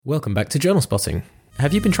Welcome back to Journal Spotting.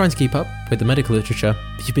 Have you been trying to keep up with the medical literature,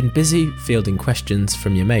 but you've been busy fielding questions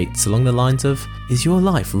from your mates along the lines of, is your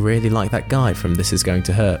life really like that guy from This Is Going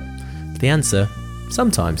to Hurt? The answer,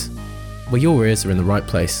 sometimes. Well, your ears are in the right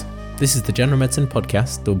place. This is the General Medicine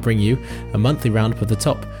podcast that will bring you a monthly roundup of the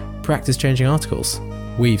top practice-changing articles.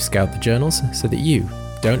 We've scoured the journals so that you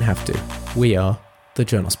don't have to. We are the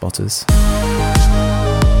Journal Spotters.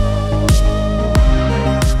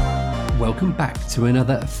 Welcome back to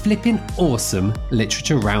another flippin' awesome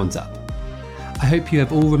literature roundup. I hope you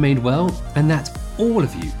have all remained well and that all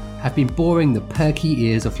of you have been boring the perky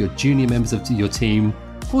ears of your junior members of your team,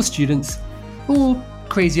 or students, or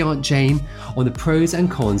crazy Aunt Jane on the pros and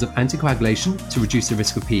cons of anticoagulation to reduce the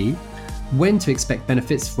risk of PE, when to expect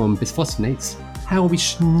benefits from bisphosphonates, how we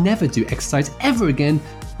should never do exercise ever again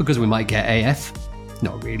because we might get AF,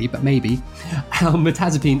 not really, but maybe, how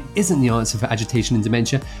mirtazapine isn't the answer for agitation and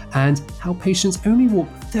dementia, and how patients only walk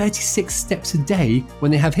 36 steps a day when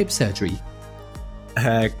they have hip surgery.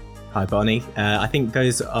 Hi, Bonnie. I think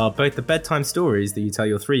those are both the bedtime stories that you tell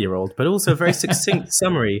your 3-year-old, but also a very succinct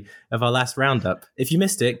summary of our last roundup. If you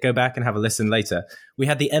missed it, go back and have a listen later. We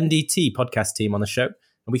had the MDT podcast team on the show,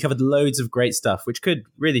 and we covered loads of great stuff, which could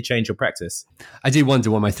really change your practice. I do wonder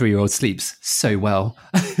why my 3-year-old sleeps so well.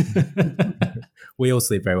 We all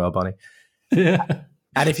sleep very well, Bonnie. Yeah.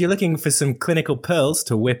 And if you're looking for some clinical pearls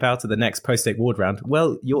to whip out at the next post-take ward round,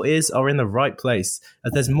 well, your ears are in the right place,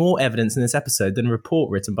 as there's more evidence in this episode than a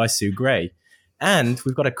report written by Sue Gray. And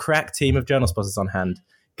we've got a crack team of journal spotters on hand.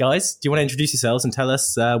 Guys, do you want to introduce yourselves and tell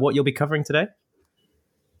us what you'll be covering today?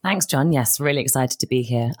 Thanks, John. Yes, really excited to be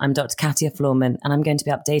here. I'm Dr. Katia Florman, and I'm going to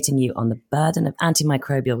be updating you on the burden of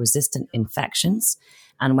antimicrobial resistant infections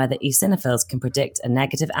and whether eosinophils can predict a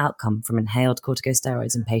negative outcome from inhaled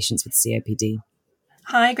corticosteroids in patients with COPD.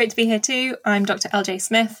 Hi, great to be here too. I'm Dr. LJ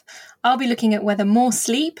Smith. I'll be looking at whether more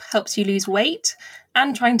sleep helps you lose weight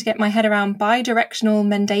and trying to get my head around bidirectional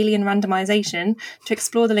Mendelian randomization to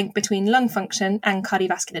explore the link between lung function and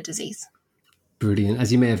cardiovascular disease. Brilliant.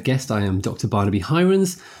 As you may have guessed, I am Dr. Barnaby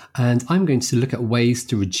Hirons, and I'm going to look at ways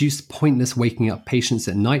to reduce pointless waking up patients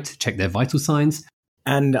at night to check their vital signs.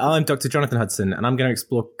 And I'm Dr. Jonathan Hudson, and I'm going to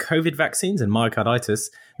explore COVID vaccines and myocarditis.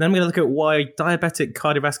 Then I'm going to look at why diabetic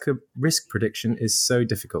cardiovascular risk prediction is so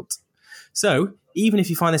difficult. So, even if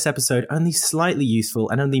you find this episode only slightly useful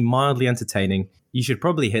and only mildly entertaining, you should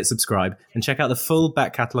probably hit subscribe and check out the full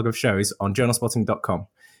back catalogue of shows on journalspotting.com.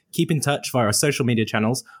 Keep in touch via our social media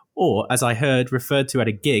channels, or, as I heard referred to at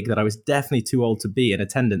a gig that I was definitely too old to be in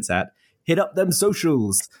attendance at, hit up them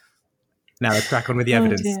socials. Now let's crack on with the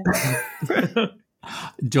evidence.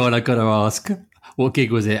 John, I got to ask, what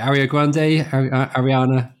gig was it? Ariana Grande?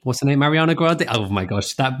 Ariana, what's her name? Ariana Grande? Oh my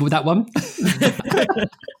gosh, that one?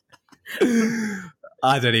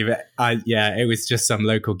 I don't even. It was just some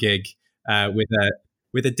local gig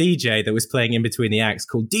with a DJ that was playing in between the acts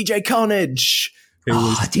called DJ Carnage.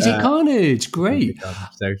 DJ Carnage, great.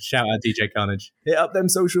 So shout out DJ Carnage. Hit up them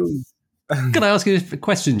socials. Can I ask you a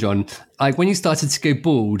question, John? Like, when you started to go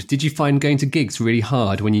bald, did you find going to gigs really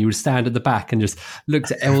hard when you would stand at the back and just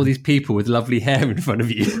looked at all these people with lovely hair in front of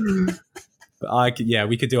you?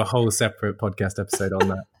 We could do a whole separate podcast episode on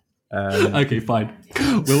that. Okay, fine.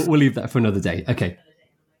 We'll leave that for another day. Okay.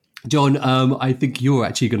 John, I think you're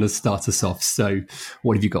actually going to start us off. So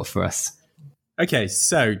what have you got for us? Okay,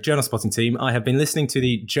 so Journal Spotting team, I have been listening to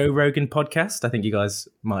the Joe Rogan podcast. I think you guys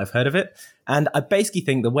might have heard of it. And I basically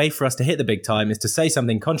think the way for us to hit the big time is to say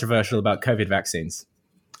something controversial about COVID vaccines.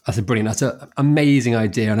 That's brilliant. That's an amazing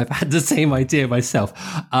idea. And I've had the same idea myself.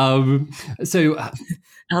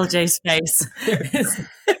 LJ's face.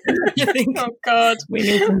 You think, Oh, God. we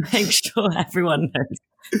need to make sure everyone knows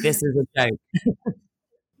this is a joke.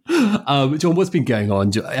 John, what's been going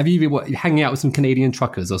on? Have you been hanging out with some Canadian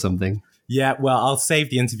truckers or something? Yeah, well, I'll save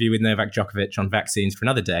the interview with Novak Djokovic on vaccines for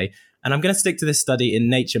another day, and I'm going to stick to this study in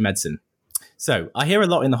Nature Medicine. So, I hear a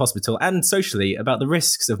lot in the hospital and socially about the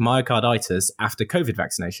risks of myocarditis after COVID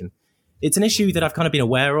vaccination. It's an issue that I've kind of been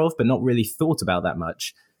aware of, but not really thought about that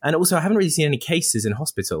much. And also, I haven't really seen any cases in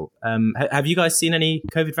hospital. Have you guys seen any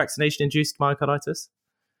COVID vaccination-induced myocarditis?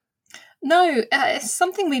 No, it's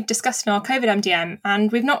something we've discussed in our COVID MDM,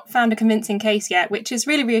 and we've not found a convincing case yet, which is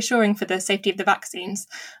really reassuring for the safety of the vaccines.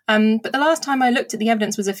 But the last time I looked at the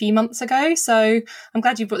evidence was a few months ago, so I'm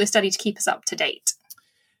glad you brought this study to keep us up to date.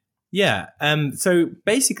 Yeah, so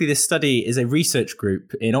basically this study is a research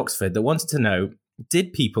group in Oxford that wanted to know,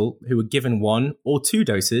 did people who were given 1 or 2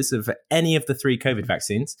 doses of any of the 3 COVID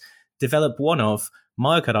vaccines develop one of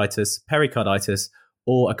myocarditis, pericarditis,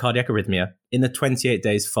 or a cardiac arrhythmia in the 28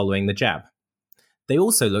 days following the jab? They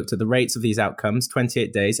also looked at the rates of these outcomes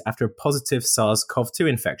 28 days after a positive SARS-CoV-2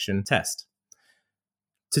 infection test.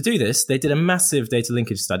 To do this, they did a massive data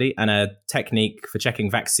linkage study and a technique for checking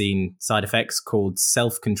vaccine side effects called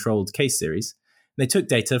self-controlled case series. They took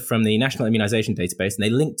data from the National Immunisation Database and they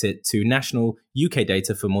linked it to national UK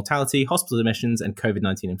data for mortality, hospital admissions, and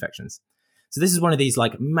COVID-19 infections. So this is one of these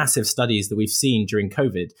like massive studies that we've seen during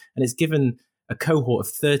COVID, and it's given a cohort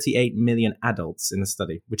of 38 million adults in the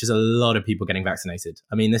study, which is a lot of people getting vaccinated.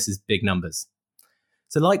 I mean, this is big numbers.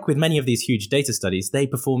 So like with many of these huge data studies, they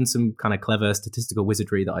performed some kind of clever statistical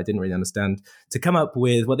wizardry that I didn't really understand to come up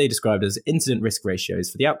with what they described as incident risk ratios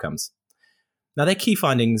for the outcomes. Now, their key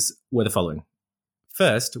findings were the following.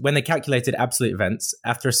 First, when they calculated absolute events,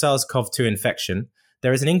 after a SARS-CoV-2 infection,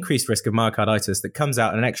 there is an increased risk of myocarditis that comes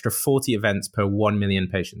out at an extra 40 events per 1 million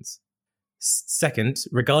patients. Second,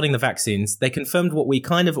 regarding the vaccines, they confirmed what we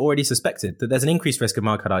kind of already suspected, that there's an increased risk of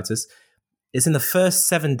myocarditis is in the first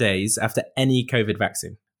 7 days after any COVID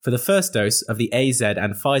vaccine. For the first dose of the AZ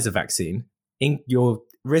and Pfizer vaccine, your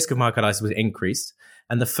risk of myocarditis was increased,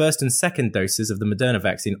 and the first and second doses of the Moderna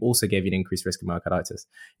vaccine also gave you an increased risk of myocarditis.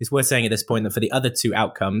 It's worth saying at this point that for the other two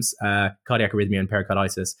outcomes, cardiac arrhythmia and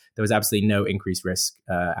pericarditis, there was absolutely no increased risk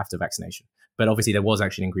after vaccination. But obviously there was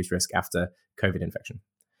actually an increased risk after COVID infection.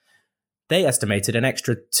 They estimated an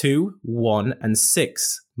extra 2, 1, and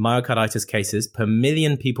 6 myocarditis cases per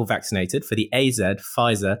million people vaccinated for the AZ,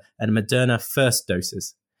 Pfizer, and Moderna first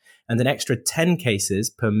doses, and an extra 10 cases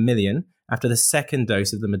per million after the second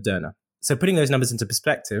dose of the Moderna. So putting those numbers into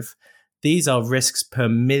perspective, these are risks per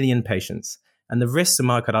million patients, and the risks of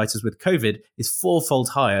myocarditis with COVID is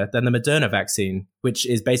 4-fold higher than the Moderna vaccine, which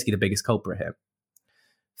is basically the biggest culprit here.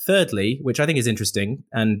 Thirdly, which I think is interesting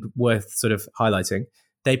and worth sort of highlighting,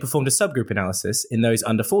 they performed a subgroup analysis in those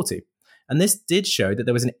under 40. And this did show that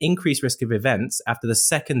there was an increased risk of events after the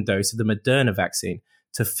second dose of the Moderna vaccine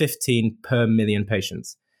to 15 per million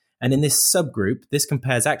patients. And in this subgroup, this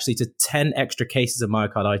compares actually to 10 extra cases of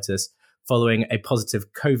myocarditis following a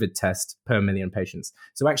positive COVID test per million patients.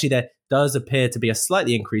 So actually there does appear to be a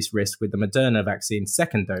slightly increased risk with the Moderna vaccine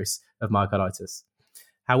second dose of myocarditis.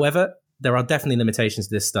 However, there are definitely limitations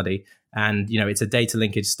to this study, and it's a data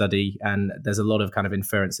linkage study, and there's a lot of kind of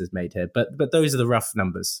inferences made here. But those are the rough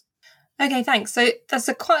numbers. Okay, thanks. So there's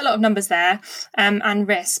quite a lot of numbers there and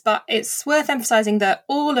risks, but it's worth emphasising that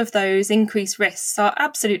all of those increased risks are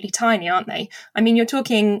absolutely tiny, aren't they? I mean, you're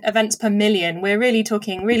talking events per million. We're really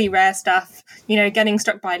talking really rare stuff, getting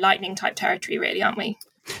struck by lightning type territory, really, aren't we?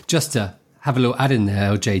 Just to have a little add in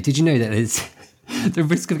there, LJ, did you know that it's the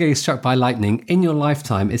risk of getting struck by lightning in your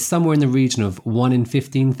lifetime is somewhere in the region of 1 in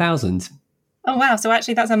 15,000? Oh, wow. So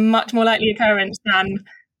actually that's a much more likely occurrence than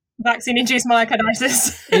vaccine-induced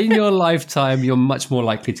myocarditis. In your lifetime, you're much more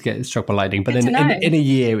likely to get struck by lightning. But in a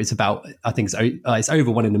year, it's about, I think it's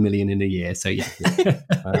over 1 in a million in a year. So yeah.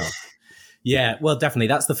 Wow. Yeah, well, definitely.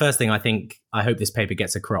 That's the first thing I hope this paper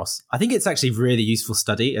gets across. I think it's actually a really useful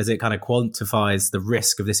study as it kind of quantifies the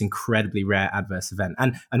risk of this incredibly rare adverse event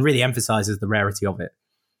and really emphasizes the rarity of it.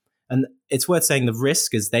 And it's worth saying the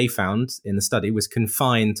risk, as they found in the study, was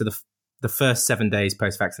confined to the first 7 days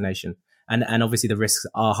post-vaccination. And obviously the risks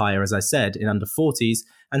are higher, as I said, in under 40s,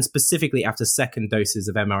 and specifically after second doses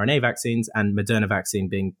of mRNA vaccines and Moderna vaccine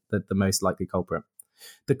being the most likely culprit.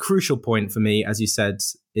 The crucial point for me, as you said,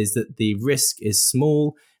 is that the risk is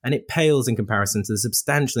small and it pales in comparison to the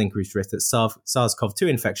substantial increased risk that SARS-CoV-2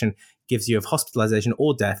 infection gives you of hospitalization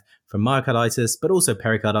or death from myocarditis, but also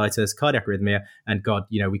pericarditis, cardiac arrhythmia, and God,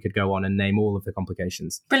 we could go on and name all of the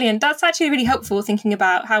complications. Brilliant. That's actually really helpful thinking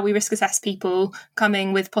about how we risk assess people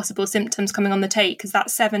coming with possible symptoms coming on the take, because that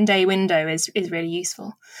 7-day window is really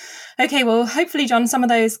useful. Okay, well, hopefully, John, some of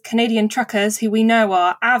those Canadian truckers who we know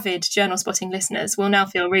are avid journal spotting listeners will now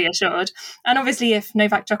feel reassured. And obviously, if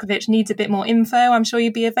Novak Djokovic needs a bit more info, I'm sure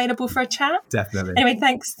you'd be available for a chat. Definitely. Anyway,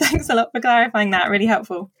 thanks a lot for clarifying that. Really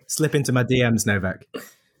helpful. Slip into my DMs, Novak.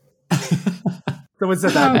 Someone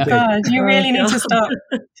said that. Oh, God, you really need to stop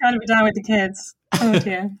trying to be down with the kids. Oh,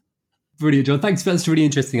 dear. Brilliant, John. Thanks. That's really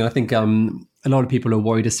interesting. I think a lot of people are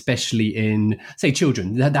worried, especially in, say,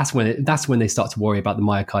 children. That's when they start to worry about the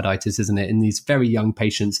myocarditis, isn't it? In these very young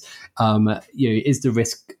patients, is the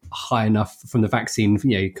risk high enough from the vaccine,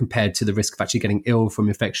 compared to the risk of actually getting ill from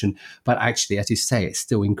infection? But actually, as you say, it's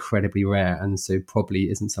still incredibly rare, and so probably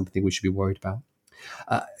isn't something we should be worried about.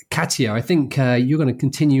 Katia, I think you're going to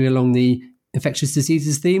continue along the infectious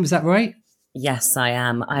diseases theme. Is that right? Yes, I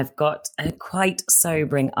am. I've got a quite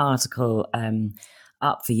sobering article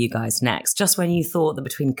up for you guys next. Just when you thought that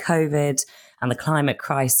between COVID and the climate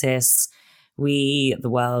crisis, we, the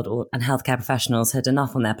world, and healthcare professionals had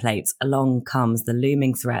enough on their plates, along comes the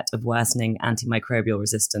looming threat of worsening antimicrobial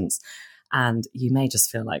resistance. And you may just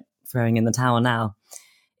feel like throwing in the towel now.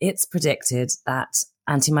 It's predicted that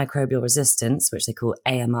antimicrobial resistance, which they call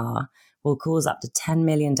AMR, will cause up to 10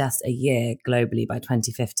 million deaths a year globally by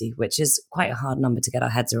 2050, which is quite a hard number to get our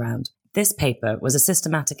heads around. This paper was a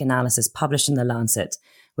systematic analysis published in The Lancet,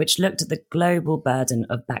 which looked at the global burden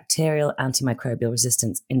of bacterial antimicrobial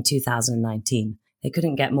resistance in 2019. They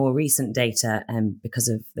couldn't get more recent data because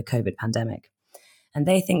of the COVID pandemic. And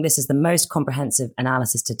they think this is the most comprehensive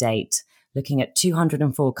analysis to date, looking at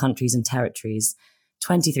 204 countries and territories,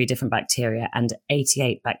 23 different bacteria, and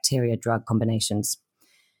 88 bacteria drug combinations.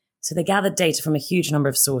 So they gathered data from a huge number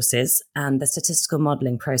of sources, and the statistical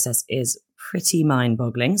modeling process is pretty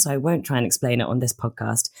mind-boggling, so I won't try and explain it on this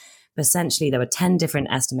podcast. But essentially, there were 10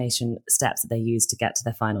 different estimation steps that they used to get to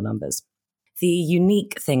their final numbers. The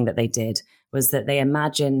unique thing that they did was that they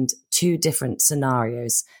imagined 2 different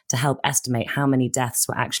scenarios to help estimate how many deaths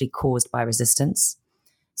were actually caused by resistance.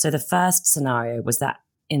 So the first scenario was that,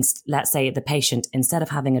 let's say the patient, instead of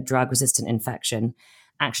having a drug-resistant infection,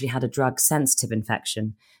 actually had a drug-sensitive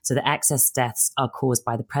infection. So the excess deaths are caused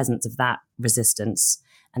by the presence of that resistance.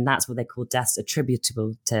 And that's what they call deaths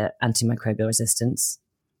attributable to antimicrobial resistance.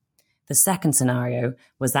 The second scenario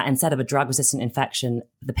was that instead of a drug-resistant infection,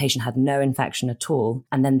 the patient had no infection at all.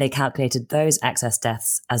 And then they calculated those excess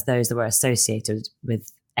deaths as those that were associated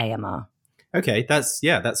with AMR. Okay,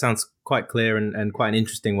 that sounds quite clear and quite an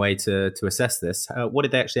interesting way to assess this. What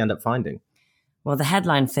did they actually end up finding? Well, the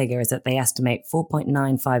headline figure is that they estimate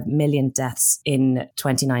 4.95 million deaths in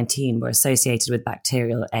 2019 were associated with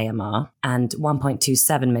bacterial AMR, and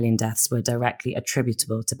 1.27 million deaths were directly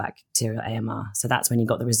attributable to bacterial AMR. So that's when you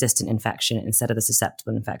got the resistant infection instead of the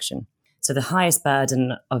susceptible infection. So the highest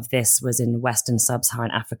burden of this was in Western Sub-Saharan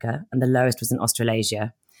Africa, and the lowest was in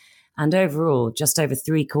Australasia. And overall, just over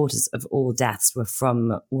 3/4 of all deaths were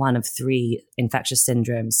from one of 3 infectious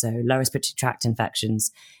syndromes, so lower respiratory tract infections,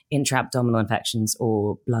 intra-abdominal infections,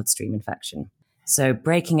 or bloodstream infection. So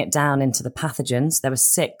breaking it down into the pathogens, there were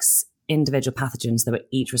 6 individual pathogens that were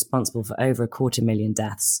each responsible for over 250,000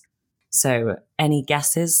 deaths. So any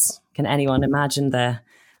guesses? Can anyone imagine the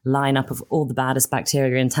lineup of all the baddest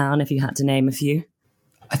bacteria in town if you had to name a few?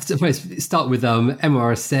 I suppose start with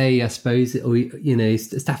MRSA, I suppose, or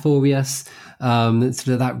Staph aureus, sort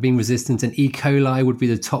of that being resistant, and E. coli would be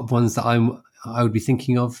the top ones that I would be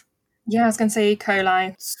thinking of. Yeah, I was going to say E.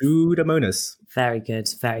 coli. Pseudomonas. Very good,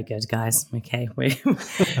 guys. Okay,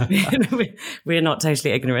 we're not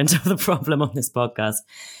totally ignorant of the problem on this podcast.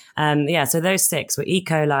 So those 6 were E.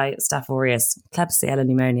 coli, Staph aureus, Klebsiella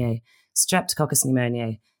pneumoniae, Streptococcus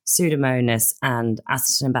pneumoniae, Pseudomonas, and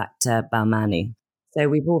Acinetobacter baumannii. So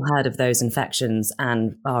we've all heard of those infections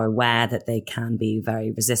and are aware that they can be very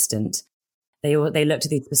resistant. They looked at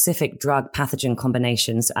these specific drug pathogen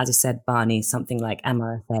combinations. As I said, Barney, something like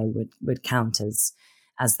MRSA would count as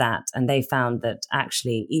that. And they found that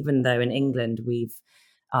actually, even though in England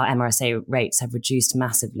our MRSA rates have reduced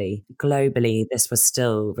massively, globally, this was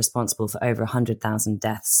still responsible for over 100,000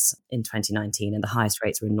 deaths in 2019. And the highest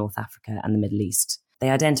rates were in North Africa and the Middle East. They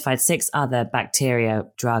identified 6 other bacteria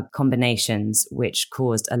drug combinations which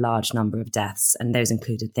caused a large number of deaths, and those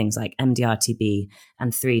included things like MDR-TB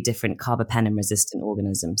and 3 different carbapenem-resistant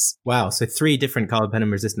organisms. Wow, so 3 different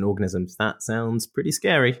carbapenem-resistant organisms. That sounds pretty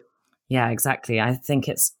scary. Yeah, exactly. I think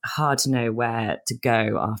it's hard to know where to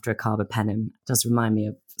go after a carbapenem. It does remind me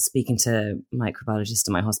of speaking to a microbiologist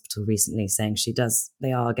in my hospital recently, saying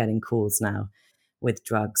they are getting calls now with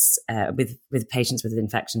drugs, with patients with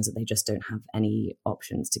infections that they just don't have any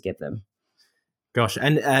options to give them. Gosh,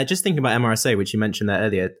 and just thinking about MRSA, which you mentioned there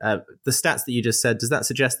earlier, the stats that you just said, does that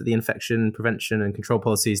suggest that the infection prevention and control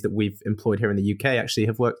policies that we've employed here in the UK actually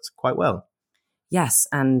have worked quite well? Yes,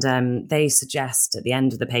 and they suggest at the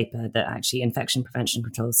end of the paper that actually infection prevention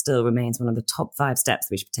control still remains one of the top 5 steps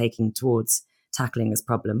that we should be taking towards tackling this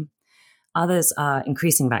problem. Others are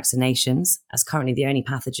increasing vaccinations, as currently the only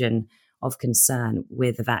pathogen of concern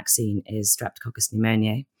with the vaccine is Streptococcus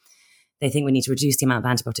pneumoniae. They think we need to reduce the amount of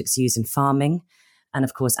antibiotics used in farming, and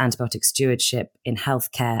of course, antibiotic stewardship in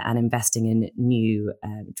healthcare and investing in new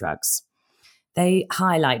drugs. They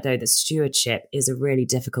highlight, though, that stewardship is a really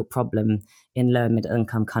difficult problem in low and middle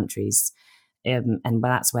income countries. And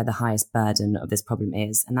that's where the highest burden of this problem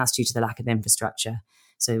is. And that's due to the lack of infrastructure.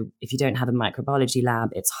 So if you don't have a microbiology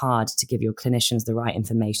lab, it's hard to give your clinicians the right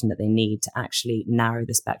information that they need to actually narrow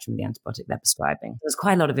the spectrum of the antibiotic they're prescribing. There's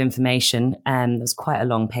quite a lot of information and there's quite a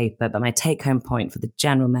long paper, but my take-home point for the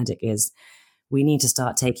general medic is we need to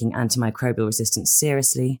start taking antimicrobial resistance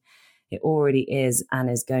seriously. It already is and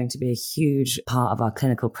is going to be a huge part of our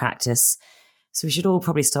clinical practice. So we should all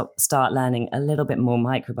probably start learning a little bit more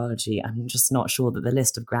microbiology. I'm just not sure that the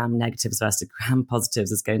list of gram negatives versus gram positives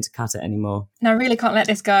is going to cut it anymore. Now, I really can't let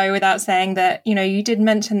this go without saying that, you did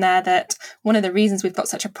mention there that one of the reasons we've got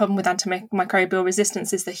such a problem with antimicrobial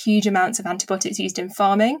resistance is the huge amounts of antibiotics used in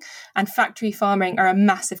farming, and factory farming are a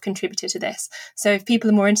massive contributor to this. So if people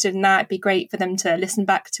are more interested in that, it'd be great for them to listen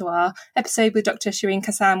back to our episode with Dr. Shireen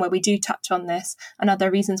Kassan, where we do touch on this and other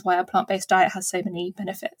reasons why our plant-based diet has so many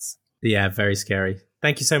benefits. Yeah, very scary.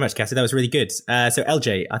 Thank you so much, Cassie. That was really good. So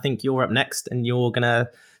LJ, I think you're up next and you're going to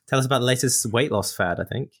tell us about the latest weight loss fad, I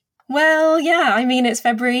think. Well, yeah, it's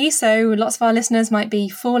February, so lots of our listeners might be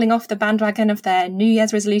falling off the bandwagon of their New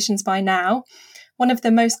Year's resolutions by now. One of the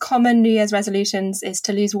most common New Year's resolutions is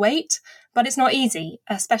to lose weight, but it's not easy,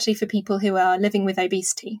 especially for people who are living with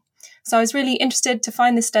obesity. So I was really interested to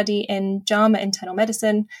find this study in JAMA Internal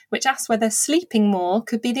Medicine, which asks whether sleeping more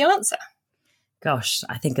could be the answer. Gosh,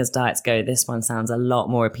 I think as diets go, this one sounds a lot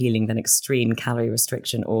more appealing than extreme calorie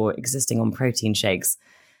restriction or existing on protein shakes,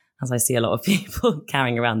 as I see a lot of people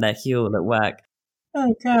carrying around their Huel at work.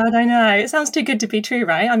 Oh, God, I know. It sounds too good to be true,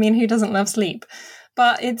 right? Who doesn't love sleep?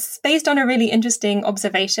 But it's based on a really interesting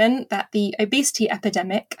observation that the obesity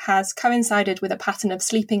epidemic has coincided with a pattern of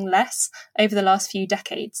sleeping less over the last few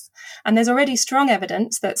decades. And there's already strong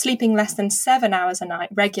evidence that sleeping less than 7 hours a night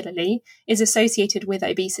regularly is associated with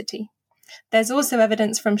obesity. There's also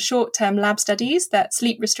evidence from short-term lab studies that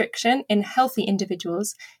sleep restriction in healthy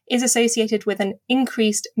individuals is associated with an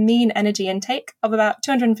increased mean energy intake of about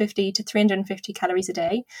 250 to 350 calories a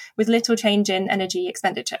day, with little change in energy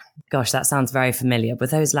expenditure. Gosh, that sounds very familiar.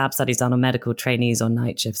 With those lab studies done on medical trainees on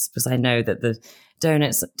night shifts, because I know that the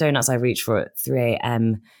donuts I reach for at 3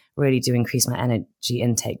 a.m. really do increase my energy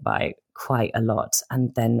intake by quite a lot.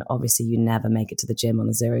 And then obviously you never make it to the gym on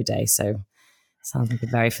the 0 day. So sounds like a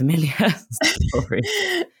very familiar story.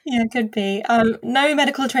 Yeah, it could be. No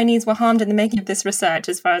medical trainees were harmed in the making of this research,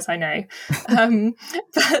 as far as I know.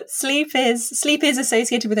 But sleep is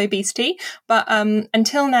associated with obesity. But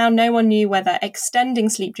until now, no one knew whether extending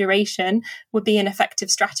sleep duration would be an effective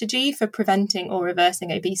strategy for preventing or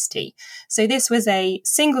reversing obesity. So this was a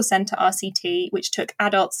single centre RCT, which took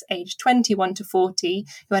adults aged 21 to 40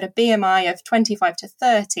 who had a BMI of 25 to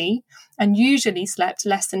 30 and usually slept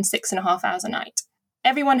less than 6.5 hours a night.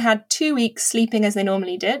 Everyone had 2 weeks sleeping as they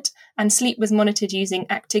normally did, and sleep was monitored using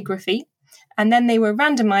actigraphy, and then they were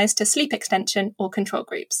randomized to sleep extension or control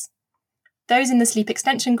groups. Those in the sleep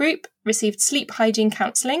extension group received sleep hygiene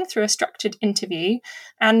counselling through a structured interview,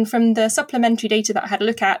 and from the supplementary data that I had a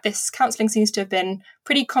look at, this counselling seems to have been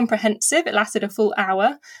pretty comprehensive. It lasted a full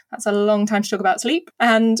hour. That's a long time to talk about sleep.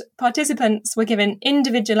 And participants were given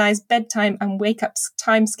individualised bedtime and wake-up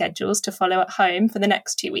time schedules to follow at home for the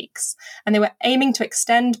next 2 weeks. And they were aiming to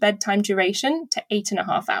extend bedtime duration to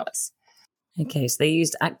 8.5 hours. Okay, so they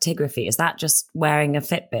used actigraphy. Is that just wearing a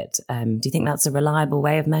Fitbit? Do you think that's a reliable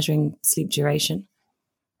way of measuring sleep duration?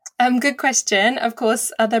 Good question. Of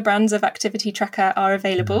course, other brands of activity tracker are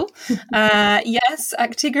available. Yes,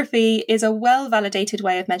 actigraphy is a well-validated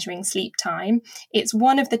way of measuring sleep time. It's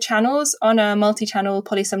one of the channels on a multi-channel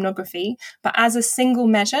polysomnography, but as a single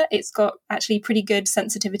measure, it's got actually pretty good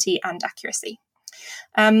sensitivity and accuracy.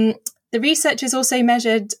 The researchers also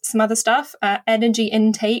measured some other stuff, energy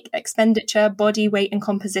intake, expenditure, body weight and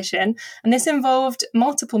composition. And this involved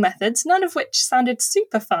multiple methods, none of which sounded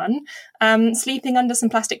super fun. Sleeping under some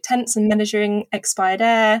plastic tents and measuring expired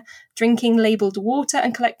air, drinking labelled water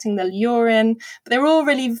and collecting the urine. But they were all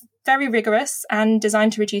really very rigorous and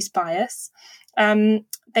designed to reduce bias.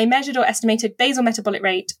 They measured or estimated basal metabolic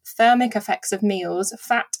rate, thermic effects of meals,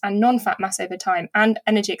 fat and non-fat mass over time, and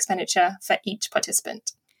energy expenditure for each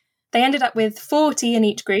participant. They ended up with 40 in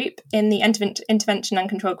each group in the intervention and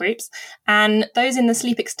control groups, and those in the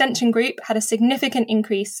sleep extension group had a significant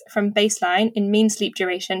increase from baseline in mean sleep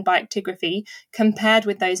duration by actigraphy compared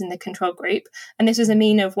with those in the control group, and this was a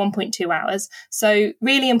mean of 1.2 hours. So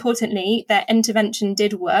really importantly, their intervention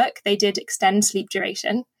did work. They did extend sleep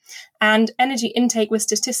duration, and energy intake was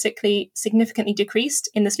statistically significantly decreased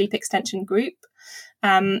in the sleep extension group,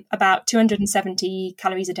 about 270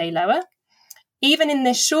 calories a day lower. Even in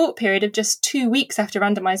this short period of just 2 weeks after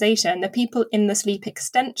randomization, the people in the sleep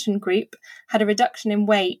extension group had a reduction in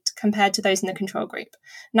weight compared to those in the control group.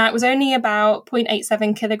 Now, it was only about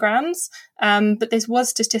 0.87 kilograms, but this was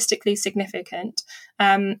statistically significant.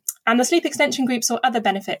 And the sleep extension group saw other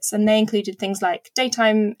benefits, and they included things like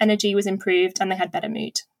daytime energy was improved and they had better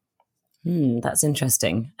mood. That's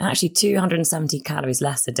interesting. And actually 270 calories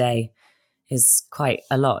less a day is quite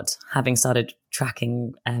a lot. Having started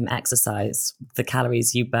tracking exercise, the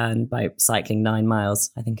calories you burn by cycling 9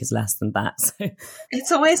 miles, I think is less than that. So,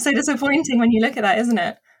 it's always so disappointing when you look at that, isn't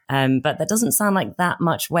it? but that doesn't sound like that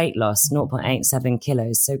much weight loss, 0.87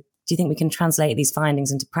 kilos. So do you think we can translate these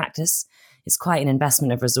findings into practice? It's quite an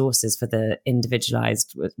investment of resources for the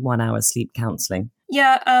individualized 1 hour sleep counselling.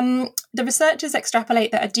 Yeah, the researchers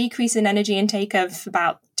extrapolate that a decrease in energy intake of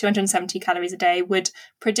about 270 calories a day would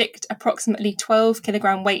predict approximately 12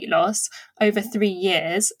 kilogram weight loss over 3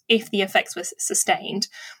 years if the effects were sustained.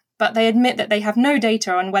 But they admit that they have no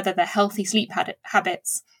data on whether the healthy sleep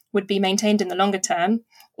habits would be maintained in the longer term,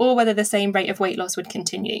 or whether the same rate of weight loss would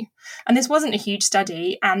continue. And this wasn't a huge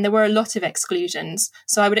study, and there were a lot of exclusions,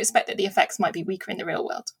 so I would expect that the effects might be weaker in the real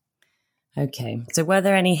world. Okay, so were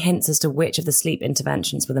there any hints as to which of the sleep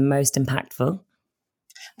interventions were the most impactful?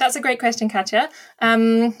 That's a great question, Katya.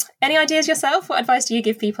 Any ideas yourself? What advice do you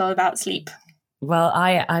give people about sleep? Well,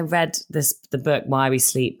 I read the book Why We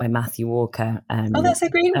Sleep by Matthew Walker. That's a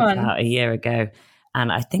great one. About a year ago. And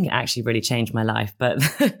I think it actually really changed my life. But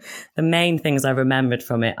the main things I remembered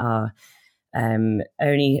from it are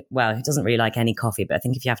he doesn't really like any coffee, but I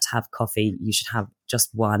think if you have to have coffee, you should have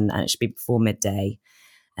just one, and it should be before midday.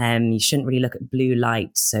 You shouldn't really look at blue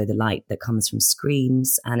light, so the light that comes from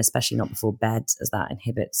screens, and especially not before bed, as that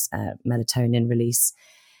inhibits melatonin release.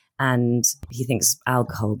 And he thinks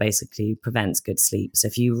alcohol basically prevents good sleep. So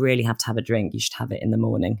if you really have to have a drink, you should have it in the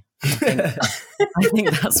morning. I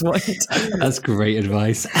think that's what he does. That's great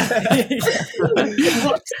advice. Have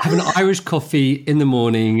an Irish coffee in the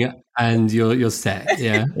morning and you're set.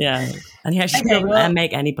 Yeah. Yeah. And he actually doesn't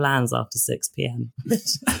make any plans after 6 p.m.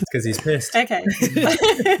 Because he's pissed. Okay.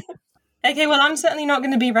 Okay, well, I'm certainly not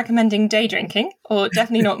going to be recommending day drinking, or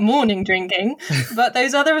definitely not morning drinking, but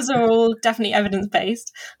those others are all definitely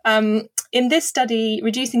evidence-based. In this study,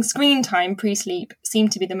 reducing screen time pre-sleep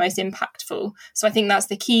seemed to be the most impactful. So I think that's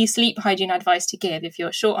the key sleep hygiene advice to give if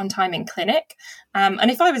you're short on time in clinic.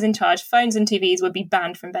 And if I was in charge, phones and TVs would be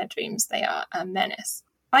banned from bedrooms. They are a menace.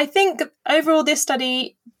 I think overall this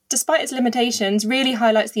study, despite its limitations, really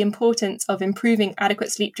highlights the importance of improving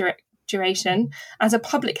adequate sleep duration as a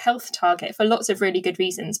public health target for lots of really good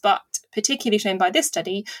reasons, but particularly shown by this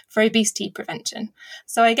study for obesity prevention.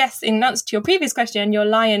 So I guess in answer to your previous question, your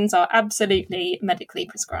Lions are absolutely medically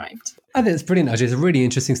prescribed. I think it's brilliant, actually. It's a really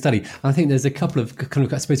interesting study. I think there's a couple of kind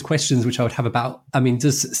of, I suppose, questions which I would have about,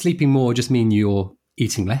 does sleeping more just mean you're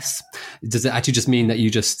eating less? Does it actually just mean that you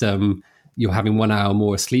just you're having 1 hour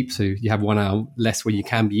more sleep, so you have 1 hour less where you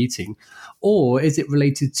can be eating? Or is it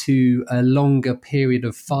related to a longer period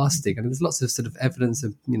of fasting? And there's lots of sort of evidence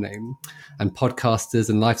of, and podcasters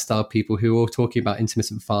and lifestyle people who are all talking about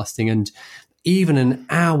intermittent fasting. And even an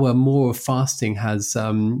hour more of fasting has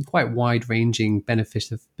quite wide-ranging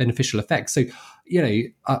beneficial effects. So,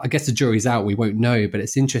 I guess the jury's out. We won't know, but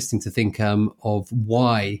it's interesting to think of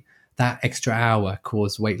why that extra hour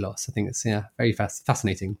caused weight loss. I think it's very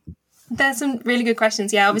fascinating. There's some really good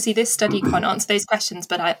questions. Yeah, obviously this study can't answer those questions,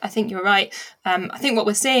 but I think you're right. I think what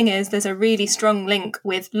we're seeing is there's a really strong link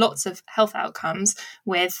with lots of health outcomes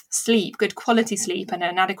with sleep, good quality sleep, and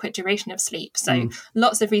an adequate duration of sleep. So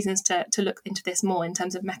lots of reasons to look into this more in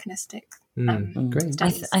terms of mechanistic Great.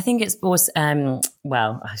 I think it's also, I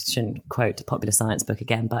shouldn't quote a popular science book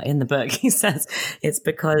again, but in the book he says it's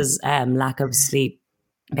because lack of sleep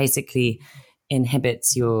basically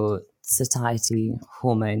inhibits your satiety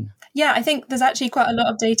hormone. Yeah, I think there's actually quite a lot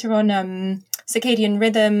of data on circadian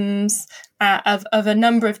rhythms of a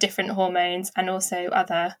number of different hormones and also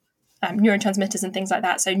other neurotransmitters and things like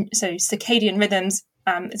that. So circadian rhythms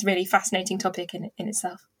is a really fascinating topic in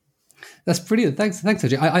itself. That's brilliant. Thanks,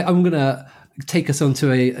 Ajay. I'm going to take us on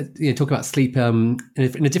to talk about sleep in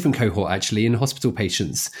a different cohort, actually, in hospital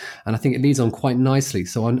patients. And I think it leads on quite nicely.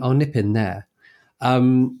 So I'll nip in there.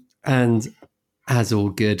 And as all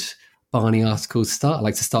good Barney articles start, I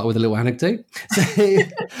like to start with a little anecdote. So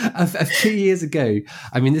a few years ago,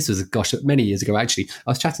 this was, many years ago, actually,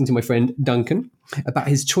 I was chatting to my friend Duncan about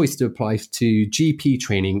his choice to apply to GP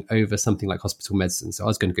training over something like hospital medicine. So I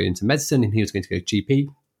was going to go into medicine and he was going to go GP.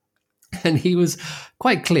 And he was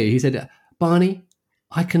quite clear. He said, Barney,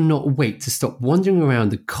 I cannot wait to stop wandering around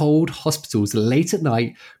the cold hospitals late at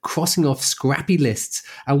night, crossing off scrappy lists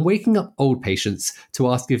and waking up old patients to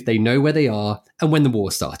ask if they know where they are and when the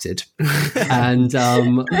war started. And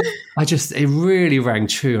it really rang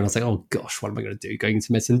true. And I was like, oh gosh, what am I going to do going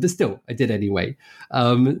into medicine? But still, I did anyway.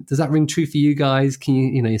 Does that ring true for you guys? Can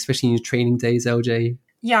you, especially in your training days, LJ?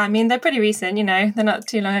 Yeah, I mean, they're pretty recent, they're not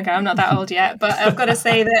too long ago. I'm not that old yet, but I've got to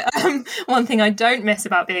say that one thing I don't miss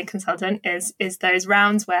about being a consultant is those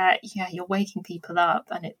rounds where, you're waking people up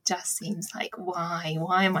and it just seems like, why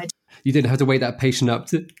am I? You didn't have to wake that patient up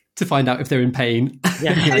to find out if they're in pain.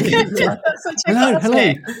 Yeah. Hello,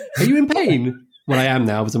 are you in pain? Well, I am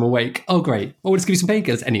now because I'm awake. Oh, great. Well, let's give you some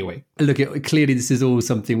painkillers. Anyway, look, clearly this is all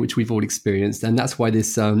something which we've all experienced. And that's why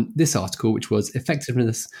this article, which was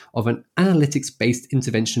effectiveness of an analytics-based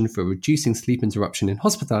intervention for reducing sleep interruption in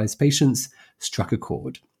hospitalized patients, struck a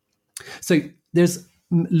chord. So there's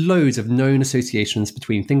loads of known associations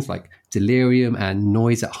between things like delirium and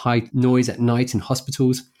noise at night in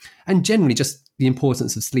hospitals, and generally just the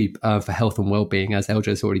importance of sleep for health and well-being, as Elja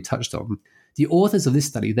has already touched on. The authors of this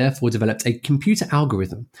study therefore developed a computer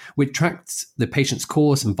algorithm which tracked the patient's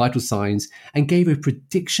course and vital signs and gave a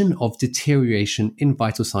prediction of deterioration in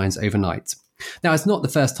vital signs overnight. Now, it's not the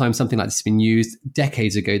first time something like this has been used.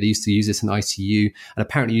 Decades ago, they used to use this in ICU, and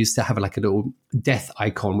apparently used to have a little death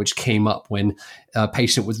icon which came up when a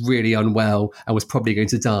patient was really unwell and was probably going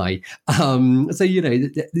to die. So,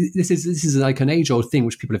 this is like an age-old thing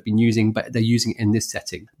which people have been using, but they're using it in this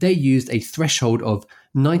setting. They used a threshold of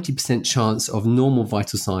 90% chance of normal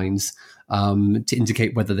vital signs to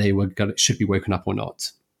indicate whether they should be woken up or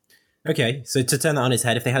not. Okay, so to turn that on its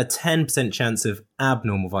head, if they had a 10% chance of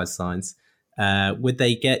abnormal vital signs, would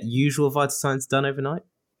they get usual vital signs done overnight?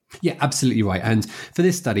 Yeah, absolutely right. And for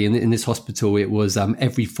this study in this hospital, it was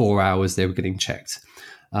every 4 hours they were getting checked,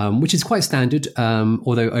 which is quite standard.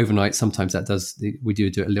 Although overnight, sometimes we do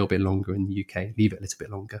it a little bit longer in the UK, leave it a little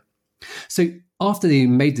bit longer. So after they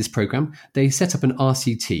made this program, they set up an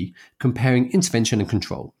RCT comparing intervention and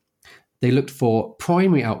control. They looked for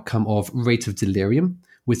primary outcome of rate of delirium,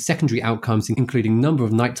 with secondary outcomes including number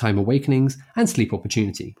of nighttime awakenings and sleep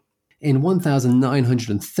opportunity. In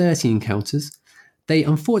 1,930 encounters, they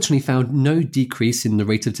unfortunately found no decrease in the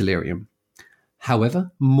rate of delirium.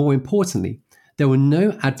 However, more importantly, there were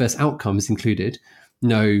no adverse outcomes included,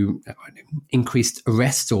 no increased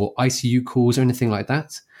arrests or ICU calls or anything like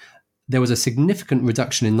that. There was a significant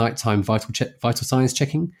reduction in nighttime vital signs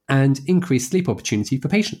checking and increased sleep opportunity for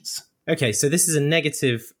patients. Okay, so this is a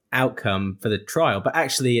negative outcome for the trial, but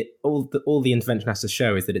actually all the intervention has to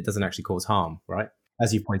show is that it doesn't actually cause harm, right?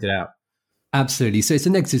 As you pointed out. Absolutely. So it's a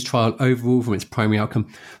negative trial overall from its primary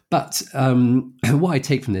outcome. But what I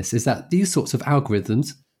take from this is that these sorts of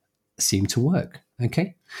algorithms seem to work.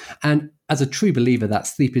 Okay. And as a true believer that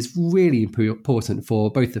sleep is really important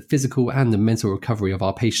for both the physical and the mental recovery of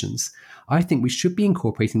our patients, I think we should be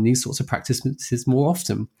incorporating these sorts of practices more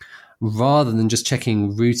often, rather than just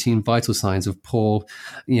checking routine vital signs of poor,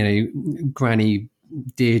 Granny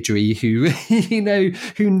Deirdre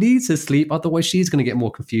who needs her sleep. Otherwise, she's going to get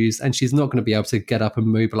more confused and she's not going to be able to get up and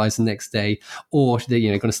mobilize the next day, or they're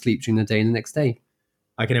going to sleep during the day and the next day.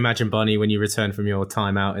 I can imagine, Bonnie, when you return from your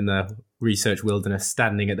time out in the research wilderness,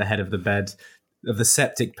 standing at the head of the bed of the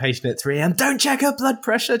septic patient at 3 a.m. Don't check her blood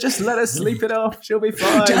pressure. Just let her sleep it off. She'll be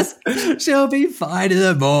fine. She'll be fine in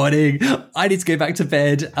the morning. I need to go back to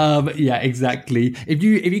bed. Yeah, exactly. If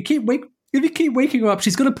you keep waking her up,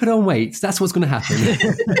 she's going to put on weight. That's what's going to happen.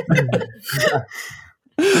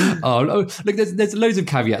 Look, there's loads of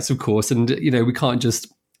caveats, of course, and we can't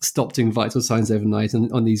just stop doing vital signs overnight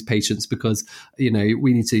on these patients because we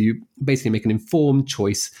need to basically make an informed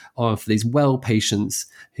choice for these well patients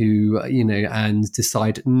who and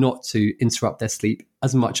decide not to interrupt their sleep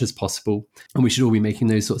as much as possible. And we should all be making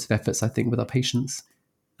those sorts of efforts, I think, with our patients.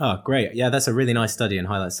 Oh, great. Yeah, that's a really nice study and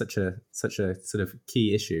highlights such a sort of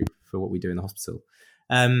key issue for what we do in the hospital.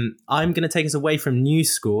 I'm going to take us away from news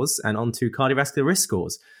scores and onto cardiovascular risk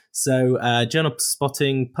scores. So journal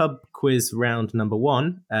spotting pub quiz round number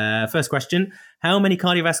 1. First question, how many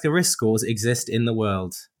cardiovascular risk scores exist in the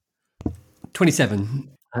world? 27.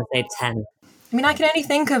 I'd say 10. I mean, I can only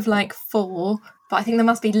think of 4, but I think there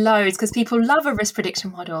must be loads because people love a risk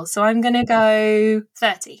prediction model. So I'm going to go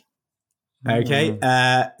 30. Okay,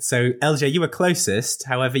 so Elja, you were closest.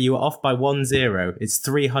 However, you were off by 10. It's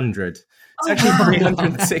 300. It's actually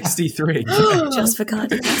 363. Just for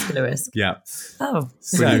cardiovascular risk? Yeah. Oh.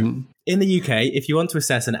 So, in the UK, if you want to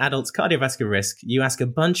assess an adult's cardiovascular risk, you ask a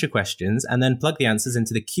bunch of questions and then plug the answers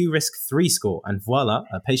into the QRisk-3 score, and voila,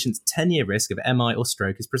 a patient's 10-year risk of MI or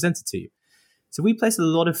stroke is presented to you. So we place a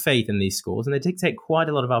lot of faith in these scores, and they dictate quite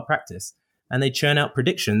a lot of our practice, and they churn out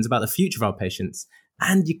predictions about the future of our patients,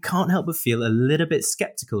 and you can't help but feel a little bit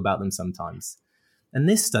skeptical about them sometimes. And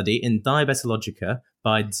this study in Diabetologica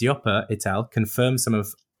by Zioppa et al. Confirms some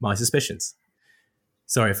of my suspicions.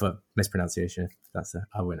 Sorry for mispronunciation.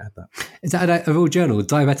 I won't add that. Is that a real journal,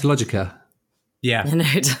 Diabetologica? Yeah. I know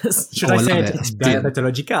it does. Should Oh, I I say love it? it.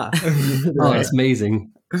 Diabetologica. Oh, it's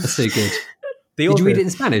amazing. That's so good. The Did you read author- it in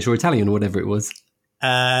Spanish or Italian or whatever it was?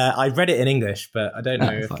 I read it in English, but I don't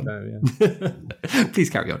know Fine. if... Please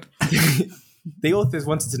carry on. The authors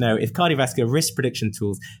wanted to know if cardiovascular risk prediction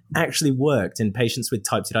tools actually worked in patients with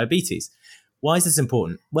type 2 diabetes. Why is this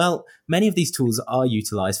important? Well, many of these tools are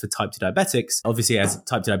utilized for type 2 diabetics, obviously as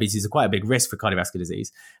type 2 diabetes is quite a big risk for cardiovascular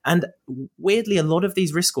disease. And weirdly, a lot of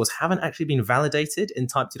these risk scores haven't actually been validated in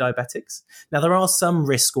type 2 diabetics. Now, there are some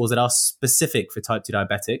risk scores that are specific for type 2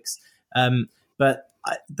 diabetics, but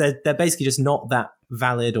they're basically just not that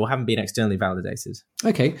valid or haven't been externally validated.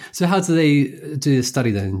 Okay, so how do they do the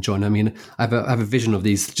study then, John? I mean, I have a vision of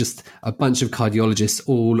these, just a bunch of cardiologists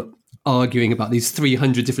all arguing about these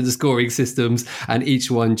 300 different scoring systems and each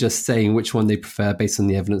one just saying which one they prefer based on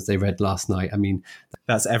the evidence they read last night. I mean,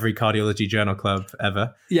 That's every cardiology journal club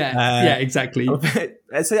ever. yeah, exactly.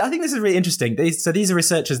 So I think this is really interesting. These are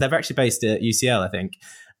researchers, they're actually based at UCL, I think.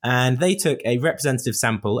 And they took a representative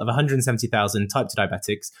sample of 170,000 type 2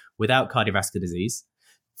 diabetics without cardiovascular disease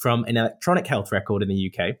from an electronic health record in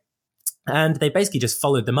the UK. And they basically just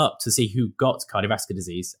followed them up to see who got cardiovascular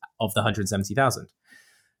disease of the 170,000.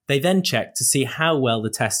 They then checked to see how well the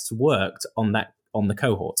tests worked on the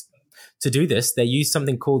cohort. To do this, they used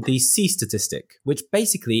something called the C statistic, which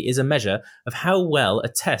basically is a measure of how well a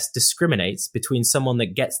test discriminates between someone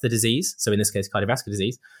that gets the disease, so in this case cardiovascular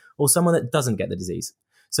disease, or someone that doesn't get the disease.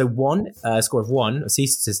 So a score of 1, a C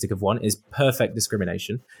statistic of 1, is perfect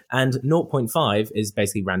discrimination, and 0.5 is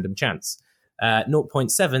basically random chance.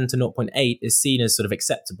 0.7 to 0.8 is seen as sort of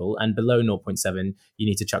acceptable, and below 0.7, you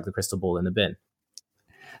need to chuck the crystal ball in the bin.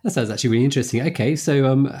 That sounds actually really interesting. Okay,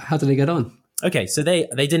 so how do they get on? Okay, so they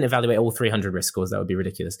didn't evaluate all 300 risk scores. That would be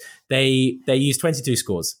ridiculous. They used 22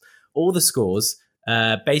 scores. All the scores,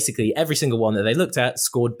 basically every single one that they looked at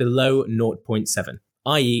scored below 0.7,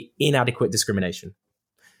 i.e. inadequate discrimination.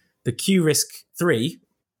 The Q risk 3,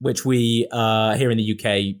 which we here in the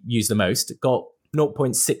UK use the most, got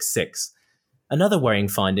 0.66. Another worrying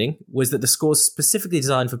finding was that the scores specifically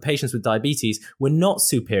designed for patients with diabetes were not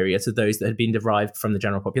superior to those that had been derived from the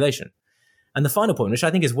general population. And the final point, which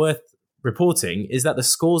I think is worth reporting, is that the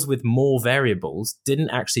scores with more variables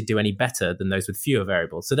didn't actually do any better than those with fewer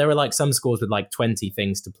variables. So there were like some scores with like 20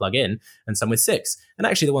 things to plug in and some with 6. And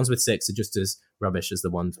actually the ones with 6 are just as rubbish as the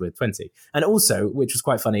ones with 20. And also, which was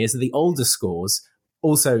quite funny, is that the older scores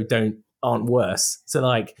also aren't worse. So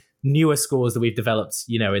like newer scores that we've developed,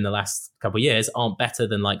 in the last couple of years aren't better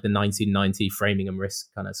than like the 1990 Framingham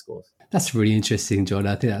risk kind of scores. That's really interesting, John.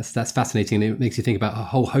 I think that's fascinating. It makes you think about a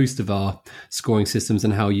whole host of our scoring systems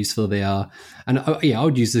and how useful they are. And I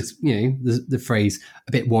would use this, the phrase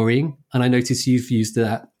a bit worrying. And I noticed you've used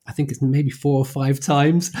that, I think it's maybe 4 or 5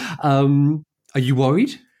 times. Are you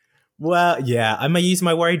worried? Well, yeah, I may use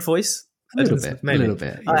my worried voice. A little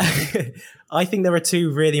bit. Yeah. I think there are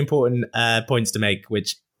 2 really important points to make,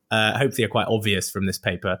 which hopefully are quite obvious from this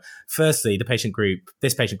paper. Firstly, this patient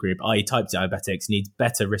group, i.e. type 2 diabetics, needs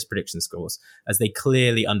better risk prediction scores, as they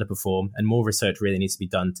clearly underperform, and more research really needs to be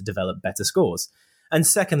done to develop better scores. And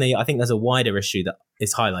secondly, I think there's a wider issue that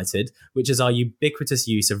is highlighted, which is our ubiquitous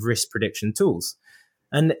use of risk prediction tools.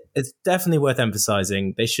 And it's definitely worth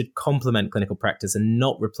emphasizing they should complement clinical practice and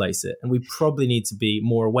not replace it. And we probably need to be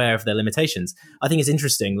more aware of their limitations. I think it's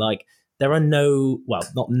interesting, there are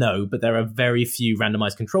very few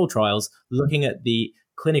randomized control trials looking at the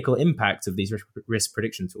clinical impact of these risk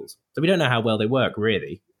prediction tools. So we don't know how well they work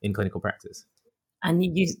really in clinical practice. And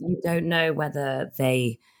you don't know whether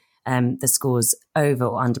the scores over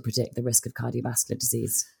or under predict the risk of cardiovascular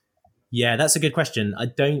disease. Yeah, that's a good question. I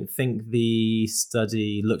don't think the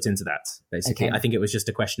study looked into that, basically. Okay. I think it was just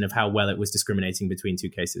a question of how well it was discriminating between 2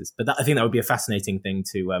 cases. But I think that would be a fascinating thing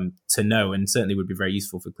to know, and certainly would be very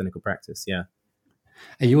useful for clinical practice, yeah.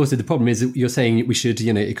 And the problem is that you're saying we should,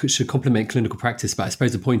 it should complement clinical practice. But I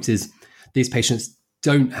suppose the point is these patients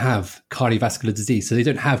don't have cardiovascular disease, so they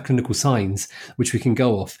don't have clinical signs which we can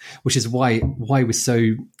go off, which is why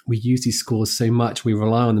we use these scores so much, we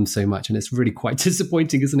rely on them so much, and it's really quite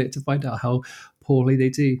disappointing, isn't it, to find out how poorly they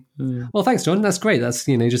do. Well, thanks, John. That's great. That's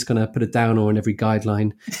just going to put a downer on every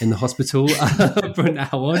guideline in the hospital from now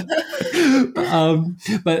on.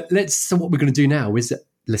 But so what we're going to do now is,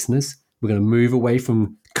 listeners, we're going to move away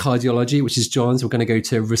from cardiology, which is John's. We're going to go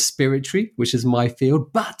to respiratory, which is my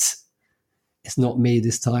field, but it's not me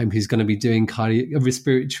this time who's going to be doing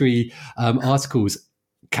respiratory articles.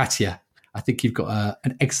 Katia, I think you've got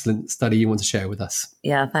an excellent study you want to share with us.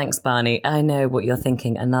 Yeah, thanks, Barney. I know what you're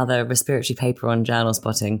thinking. Another respiratory paper on Journal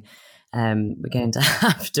Spotting. We're going to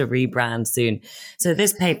have to rebrand soon. So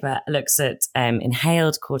this paper looks at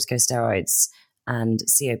inhaled corticosteroids and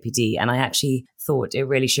COPD. And I actually thought it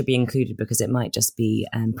really should be included because it might just be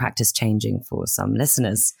practice changing for some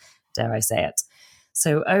listeners, dare I say it.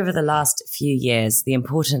 So over the last few years, the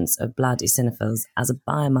importance of blood eosinophils as a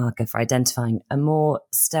biomarker for identifying a more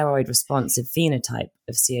steroid-responsive phenotype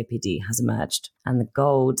of COPD has emerged. And the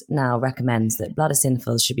GOLD now recommends that blood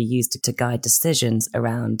eosinophils should be used to guide decisions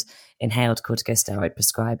around inhaled corticosteroid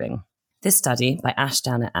prescribing. This study by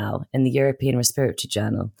Ashdown et al. In the European Respiratory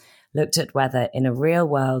Journal looked at whether in a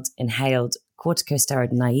real-world inhaled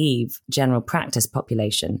corticosteroid-naive general practice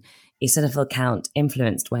population, eosinophil count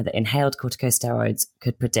influenced whether inhaled corticosteroids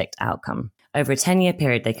could predict outcome. Over a 10-year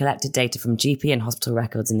period, they collected data from GP and hospital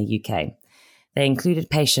records in the UK. They included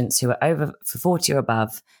patients who were over 40 or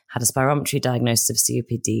above, had a spirometry diagnosis of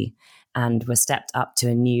COPD, and were stepped up to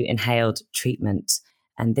a new inhaled treatment.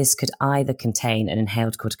 And this could either contain an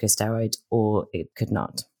inhaled corticosteroid or it could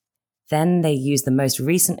not. Then they used the most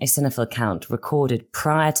recent eosinophil count recorded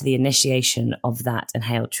prior to the initiation of that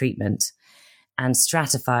inhaled treatment and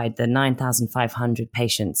stratified the 9,500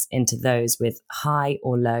 patients into those with high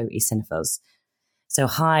or low eosinophils. So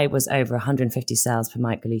high was over 150 cells per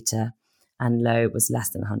microliter and low was less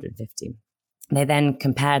than 150. They then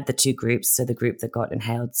compared the two groups, so the group that got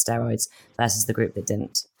inhaled steroids versus the group that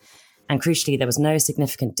didn't. And crucially, there was no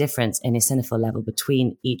significant difference in eosinophil level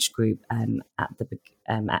between each group at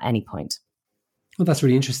any point. Well, that's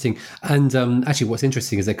really interesting. And actually, what's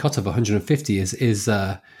interesting is their cutoff of 150 is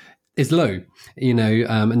low,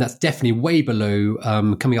 and that's definitely way below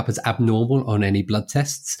coming up as abnormal on any blood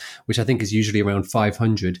tests, which I think is usually around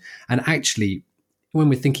 500. And actually, when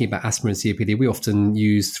we're thinking about asthma and COPD, we often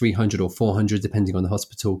use 300 or 400, depending on the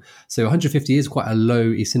hospital. So 150 is quite a low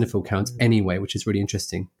eosinophil count anyway, which is really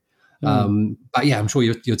interesting. But yeah, I'm sure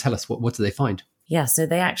you'll tell us what do they find? Yeah, so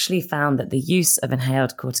they actually found that the use of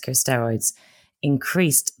inhaled corticosteroids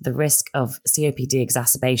increased the risk of COPD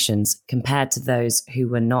exacerbations compared to those who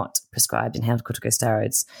were not prescribed inhaled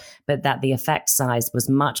corticosteroids, but that the effect size was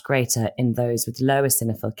much greater in those with low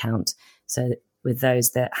eosinophil count. So with those,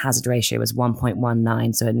 the hazard ratio was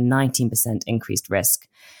 1.19, so a 19% increased risk,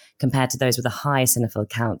 compared to those with a high eosinophil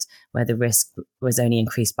count, where the risk was only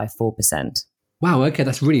increased by 4%. Wow, okay,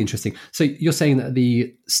 that's really interesting. So you're saying that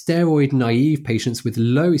the steroid-naive patients with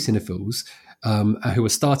low eosinophils who were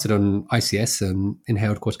started on ICS and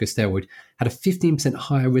inhaled corticosteroid had a 15%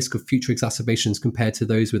 higher risk of future exacerbations compared to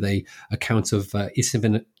those with a count of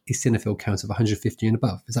eosinophil count of 150 and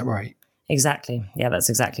above. Is that right? Exactly. Yeah, that's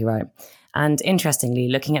exactly right. And interestingly,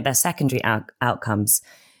 looking at their secondary outcomes,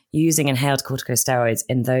 using inhaled corticosteroids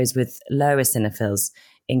in those with low eosinophils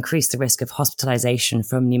increased the risk of hospitalization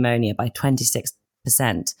from pneumonia by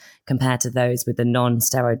 26% compared to those with the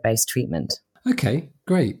non-steroid based treatment. Okay,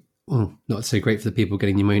 great. Well, not so great for the people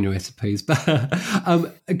getting pneumonia, I suppose. But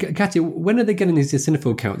Katya, when are they getting these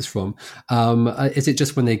eosinophil counts from? Is it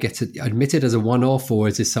just when they get admitted as a one-off, or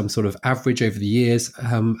is this some sort of average over the years?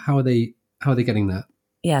 How are they getting that?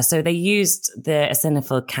 Yeah, so they used the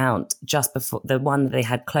eosinophil count just before, the one that they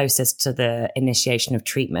had closest to the initiation of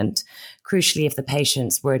treatment. Crucially, if the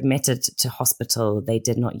patients were admitted to hospital, they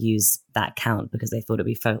did not use that count because they thought it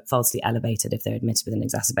would be falsely elevated if they're admitted with an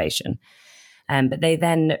exacerbation. But they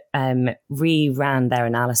then re-ran their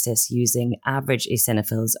analysis using average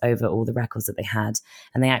eosinophils over all the records that they had,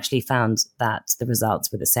 and they actually found that the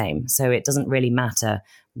results were the same. So it doesn't really matter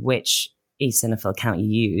which eosinophil count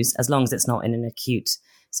you use, as long as it's not in an acute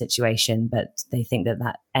situation, but they think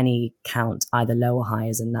that any count, either low or high,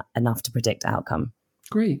 is enough to predict outcome.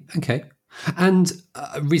 Great. Okay. And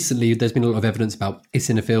recently, there's been a lot of evidence about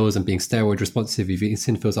eosinophils and being steroid responsive if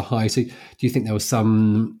eosinophils are high. So do you think there was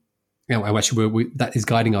some, actually that is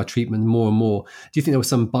guiding our treatment more and more? Do you think there was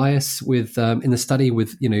some bias with in the study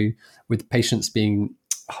with patients being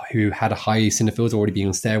who had a high eosinophils already being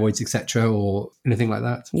on steroids, etc., or anything like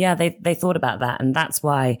that? Yeah, they thought about that. And that's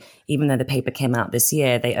why, even though the paper came out this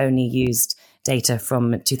year, they only used data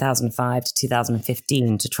from 2005 to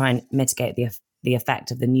 2015 to try and mitigate the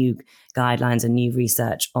effect of the new guidelines and new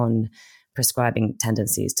research on prescribing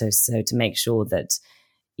tendencies to make sure that,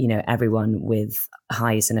 everyone with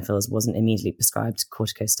high eosinophils wasn't immediately prescribed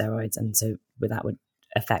corticosteroids. And so that would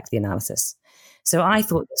affect the analysis. So I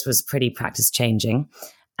thought this was pretty practice changing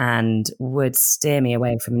and would steer me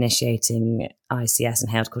away from initiating ICS,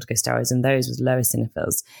 inhaled corticosteroids, and those with low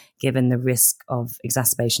eosinophils, given the risk of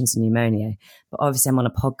exacerbations and pneumonia. But obviously I'm on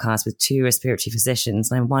a podcast with 2 respiratory physicians,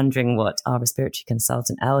 and I'm wondering what our respiratory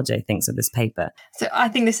consultant LJ thinks of this paper. So I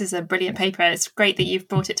think this is a brilliant paper. It's great that you've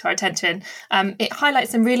brought it to our attention. It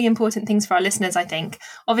highlights some really important things for our listeners, I think.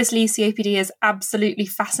 Obviously, COPD is absolutely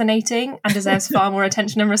fascinating and deserves far more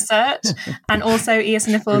attention and research. And also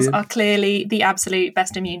eosinophils are clearly the absolute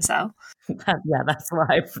best immune cell. Yeah, that's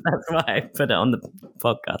why I put it on the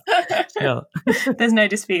podcast. Sure. There's no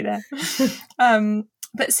dispute there.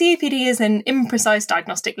 But COPD is an imprecise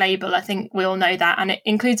diagnostic label. I think we all know that. And it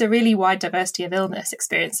includes a really wide diversity of illness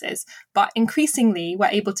experiences. But increasingly, we're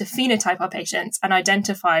able to phenotype our patients and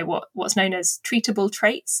identify what's known as treatable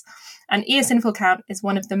traits. And eosinophil count is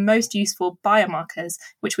one of the most useful biomarkers,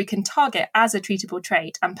 which we can target as a treatable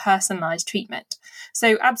trait and personalised treatment.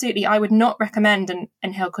 So absolutely, I would not recommend an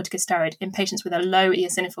inhaled corticosteroid in patients with a low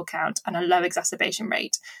eosinophil count and a low exacerbation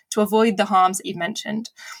rate to avoid the harms that you've mentioned.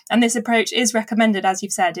 And this approach is recommended, as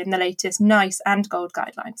you've said, in the latest NICE and GOLD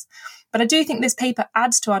guidelines. But I do think this paper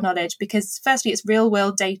adds to our knowledge because, firstly, it's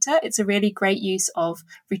real-world data. It's a really great use of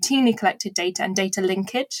routinely collected data and data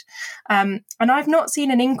linkage. And I've not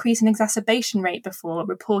seen an increase in exacerbation rate before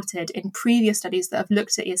reported in previous studies that have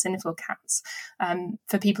looked at eosinophil counts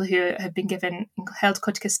for people who have been given inhaled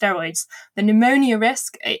corticosteroids. The pneumonia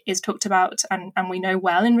risk is talked about and we know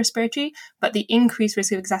well in respiratory, but the increased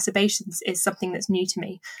risk of exacerbations is something that's new to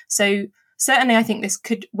me. So certainly, I think this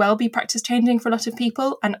could well be practice changing for a lot of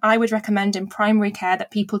people. And I would recommend in primary care that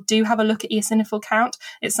people do have a look at eosinophil count.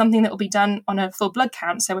 It's something that will be done on a full blood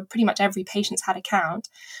count. So pretty much every patient's had a count.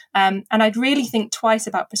 And I'd really think twice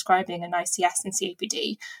about prescribing an ICS in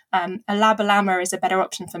COPD. A LABA/LAMA is a better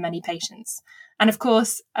option for many patients. And of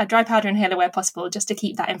course, a dry powder inhaler where possible, just to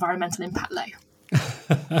keep that environmental impact low.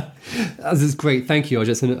 This is great. Thank you, Arj.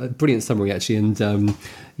 It's a brilliant summary, actually. And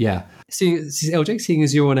yeah, LJ, seeing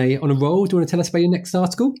as you're on a roll, do you want to tell us about your next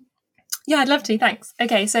article? Yeah, I'd love to. Thanks.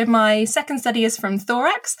 Okay, so my second study is from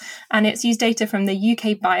Thorax, and it's used data from the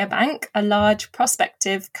UK Biobank, a large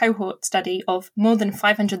prospective cohort study of more than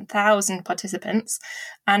 500,000 participants.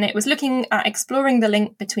 And it was looking at exploring the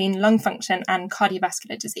link between lung function and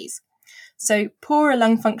cardiovascular disease. So poorer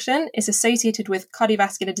lung function is associated with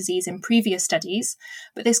cardiovascular disease in previous studies,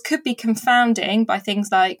 but this could be confounding by things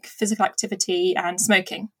like physical activity and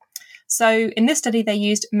smoking. So in this study, they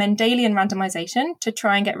used Mendelian randomization to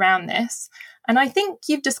try and get around this. And I think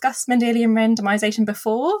you've discussed Mendelian randomization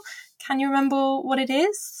before. Can you remember what it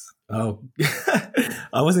is? Oh,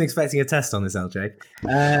 I wasn't expecting a test on this, LJ.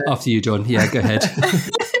 After you, John. Yeah, go ahead.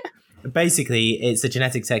 Basically, it's a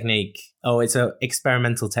genetic technique. It's an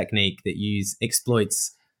experimental technique that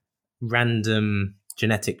exploits random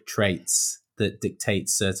genetic traits that dictate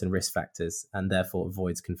certain risk factors and therefore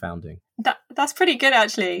avoids confounding. That's pretty good,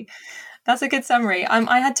 actually. That's a good summary.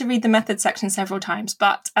 I had to read the methods section several times,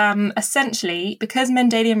 but essentially, because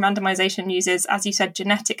Mendelian randomization uses, as you said,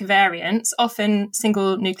 genetic variants, often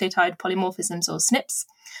single nucleotide polymorphisms or SNPs,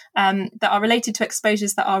 that are related to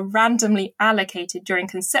exposures that are randomly allocated during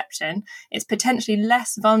conception, it's potentially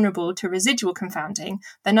less vulnerable to residual confounding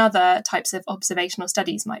than other types of observational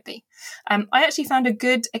studies might be. I actually found a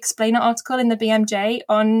good explainer article in the BMJ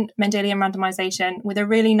on Mendelian randomization with a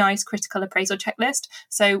really nice critical appraisal checklist.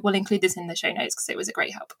 So we'll include this in the show notes because it was a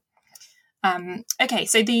great help. Okay,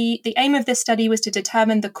 so the aim of this study was to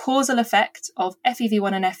determine the causal effect of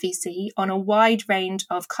FEV1 and FVC on a wide range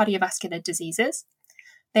of cardiovascular diseases.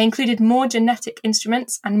 They included more genetic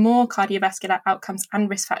instruments and more cardiovascular outcomes and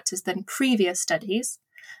risk factors than previous studies.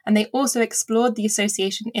 And they also explored the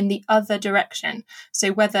association in the other direction,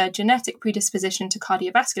 so whether genetic predisposition to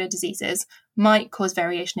cardiovascular diseases might cause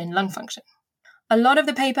variation in lung function. A lot of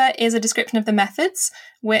the paper is a description of the methods,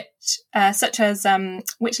 such as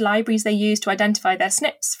which libraries they used to identify their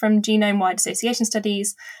SNPs from genome-wide association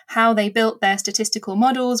studies, how they built their statistical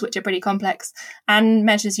models, which are pretty complex, and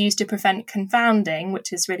measures used to prevent confounding,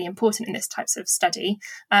 which is really important in this types of study,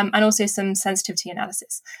 and also some sensitivity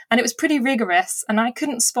analysis. And it was pretty rigorous, and I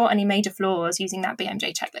couldn't spot any major flaws using that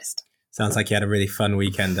BMJ checklist. Sounds like you had a really fun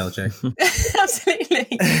weekend, LJ.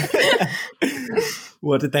 Absolutely.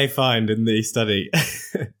 What did they find in the study?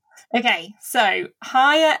 Okay, so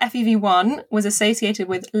higher FEV1 was associated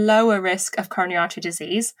with lower risk of coronary artery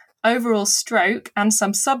disease, overall stroke and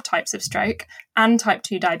some subtypes of stroke, and type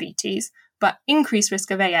 2 diabetes, but increased risk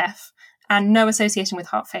of AF and no association with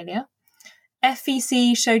heart failure.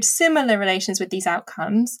 FVC showed similar relations with these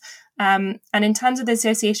outcomes, And in terms of the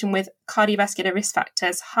association with cardiovascular risk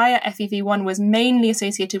factors, higher FEV1 was mainly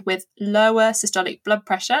associated with lower systolic blood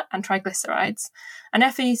pressure and triglycerides. And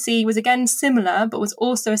FAC was again similar, but was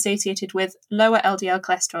also associated with lower LDL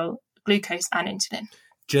cholesterol, glucose, and insulin.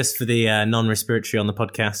 Just for the non-respiratory on the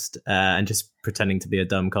podcast and just pretending to be a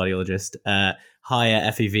dumb cardiologist,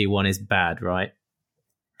 higher FEV1 is bad, right?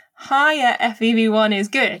 Higher FEV1 is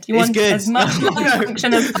good. You want as much lung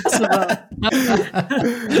function as possible.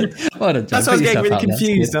 Well done, John. That's why I was getting really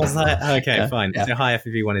confused. I was like, okay, fine. Yeah. So high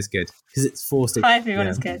FEV1 is good because it's 4-6. High FEV1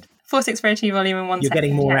 is good. 4-6 respiratory volume in 1 You're second.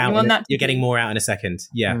 Getting more out. You're getting good. more out in a second.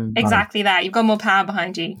 Yeah, exactly that. You've got more power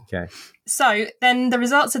behind you. Okay. So then the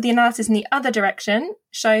results of the analysis in the other direction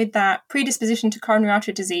showed that predisposition to coronary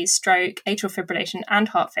artery disease, stroke, atrial fibrillation, and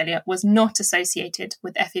heart failure was not associated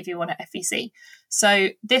with FEV1 or FVC.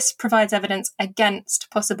 So this provides evidence against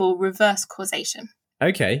possible reverse causation.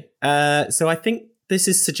 Okay. So I think this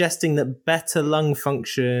is suggesting that better lung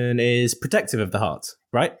function is protective of the heart,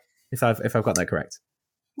 right? If I've got that correct.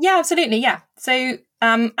 Yeah, absolutely. Yeah. So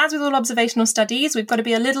as with all observational studies, we've got to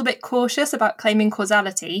be a little bit cautious about claiming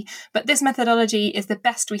causality, but this methodology is the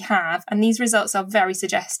best we have, and these results are very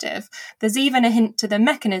suggestive. There's even a hint to the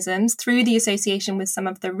mechanisms through the association with some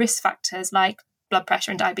of the risk factors like blood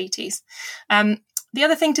pressure and diabetes. The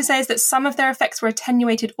other thing to say is that some of their effects were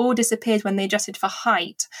attenuated or disappeared when they adjusted for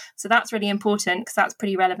height. So that's really important because that's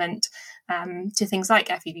pretty relevant to things like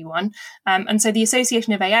FEV1. And so the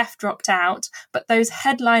association of AF dropped out, but those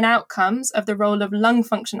headline outcomes of the role of lung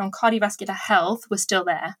function on cardiovascular health were still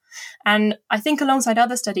there. And I think alongside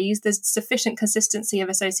other studies, there's sufficient consistency of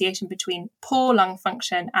association between poor lung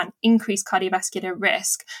function and increased cardiovascular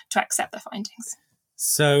risk to accept the findings.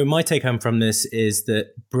 So my take home from this is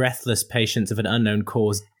that breathless patients of an unknown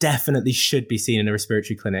cause definitely should be seen in a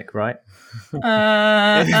respiratory clinic, right?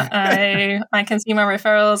 I can see my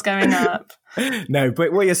referrals going up. No,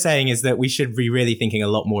 but what you're saying is that we should be really thinking a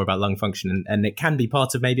lot more about lung function, and it can be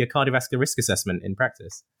part of maybe a cardiovascular risk assessment in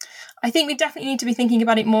practice. I think we definitely need to be thinking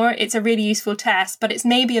about it more. It's a really useful test, but it's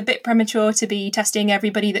maybe a bit premature to be testing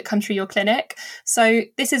everybody that comes through your clinic. So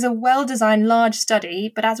this is a well-designed large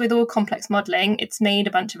study, but as with all complex modelling, it's made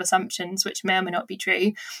a bunch of assumptions which may or may not be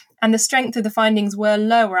true. And the strength of the findings were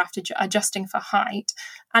lower after adjusting for height.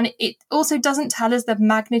 And it also doesn't tell us the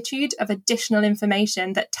magnitude of additional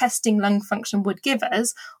information that testing lung function would give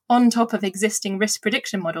us on top of existing risk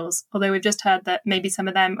prediction models, although we've just heard that maybe some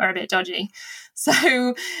of them are a bit dodgy.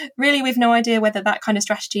 So really, we've no idea whether that kind of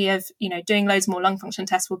strategy of, doing loads more lung function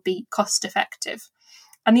tests would be cost effective.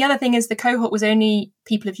 And the other thing is the cohort was only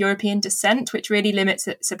people of European descent, which really limits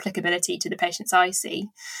its applicability to the patients I see.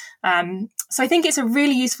 So I think it's a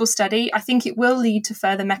really useful study. I think it will lead to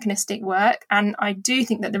further mechanistic work. And I do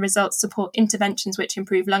think that the results support interventions which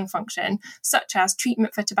improve lung function, such as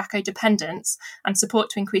treatment for tobacco dependence and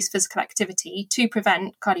support to increase physical activity to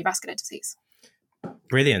prevent cardiovascular disease.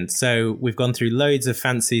 Brilliant. So we've gone through loads of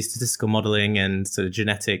fancy statistical modelling and sort of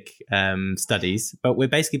genetic studies, but we're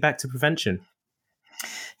basically back to prevention.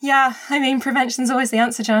 Yeah, prevention's always the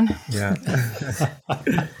answer, John. Yeah.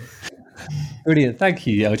 Brilliant. Thank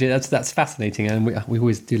you, LJ. That's fascinating. And we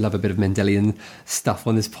always do love a bit of Mendelian stuff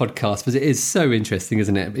on this podcast, but it is so interesting,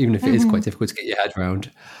 isn't it? Even if it is quite difficult to get your head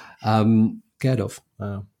around. Gerdolf.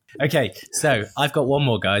 Wow. Okay, so I've got one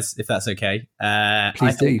more, guys, if that's okay. I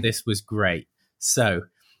thought this was great. So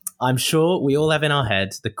I'm sure we all have in our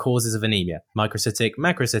head the causes of anemia: microcytic,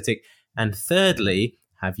 macrocytic, and thirdly,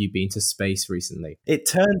 have you been to space recently? It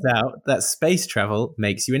turns out that space travel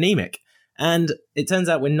makes you anemic. And it turns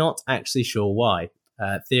out we're not actually sure why.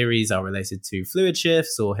 Theories are related to fluid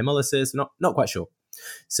shifts or hemolysis, not quite sure.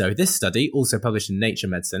 So this study, also published in Nature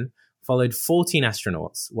Medicine, followed 14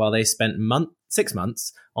 astronauts while they spent 6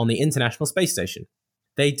 months on the International Space Station.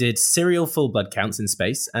 They did serial full blood counts in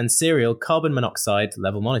space and serial carbon monoxide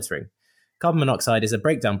level monitoring. Carbon monoxide is a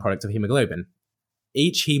breakdown product of hemoglobin.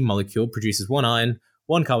 Each heme molecule produces 1 ion,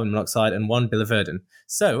 1 carbon monoxide, and 1 biliverdin.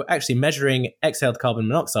 So actually measuring exhaled carbon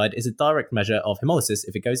monoxide is a direct measure of hemolysis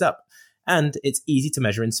if it goes up. And it's easy to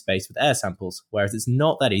measure in space with air samples, whereas it's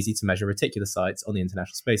not that easy to measure reticulocytes on the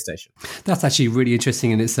International Space Station. That's actually really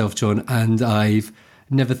interesting in itself, John. And I've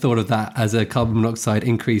never thought of that as a carbon monoxide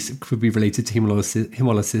increase could be related to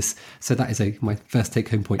hemolysis. So that is my first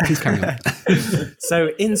take-home point. Please carry on. So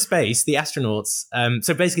in space, the astronauts,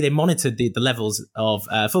 so basically they monitored the levels of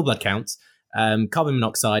full blood counts, carbon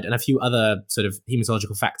monoxide, and a few other sort of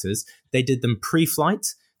hematological factors. They did them pre-flight,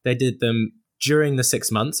 they did them during the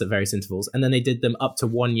 6 months at various intervals, and then they did them up to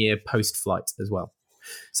 1 year post-flight as well.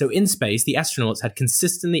 So in space, the astronauts had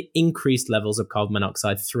consistently increased levels of carbon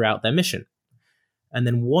monoxide throughout their mission. And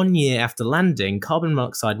then 1 year after landing, carbon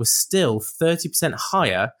monoxide was still 30%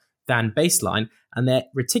 higher than baseline, and their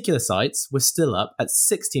reticulocytes were still up at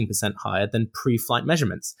 16% higher than pre-flight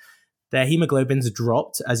measurements. Their hemoglobins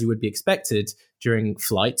dropped, as you would be expected, during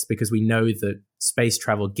flights because we know that space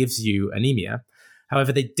travel gives you anemia.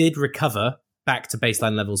 However, they did recover back to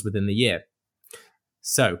baseline levels within the year.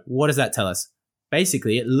 So what does that tell us?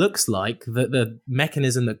 Basically, it looks like that the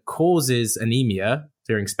mechanism that causes anemia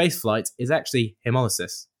during space flight is actually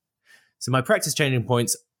hemolysis. So my practice changing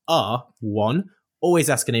points are: 1, always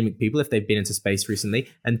ask anemic people if they've been into space recently.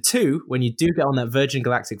 And 2, when you do get on that Virgin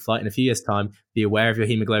Galactic flight in a few years' time, be aware of your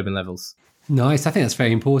hemoglobin levels. Nice. I think that's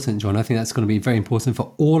very important, John. I think that's going to be very important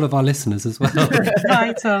for all of our listeners as well.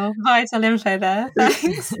 Vital info there.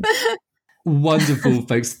 Thanks. Wonderful,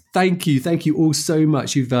 folks. Thank you all so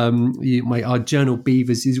much. Our journal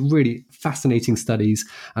Beavers is really fascinating studies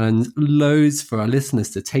and loads for our listeners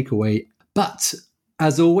to take away. But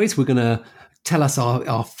as always, we're going to tell us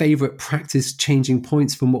our favorite practice changing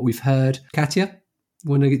points from what we've heard. Katya,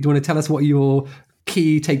 do you want to tell us what your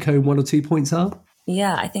key take home 1 or 2 points are?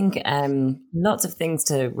 Yeah, I think lots of things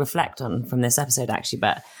to reflect on from this episode, actually.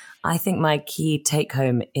 But I think my key take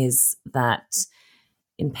home is that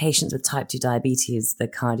in patients with type 2 diabetes, the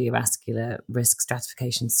cardiovascular risk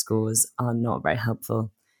stratification scores are not very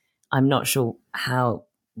helpful. I'm not sure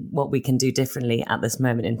what we can do differently at this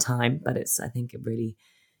moment in time, but it's, I think, a really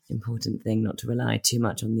important thing not to rely too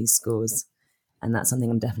much on these scores. And that's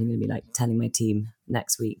something I'm definitely going to be telling my team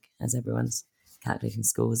next week, as everyone's calculating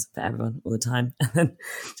scores for everyone all the time and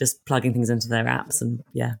just plugging things into their apps. And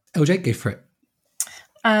yeah. LJ, go for it.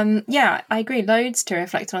 Yeah, I agree. Loads to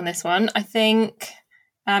reflect on this one. I think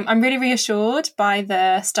I'm really reassured by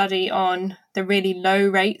the study on the really low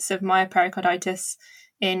rates of myopericarditis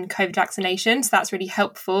in COVID vaccination. So that's really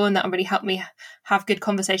helpful, and that will really help me have good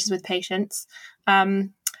conversations with patients.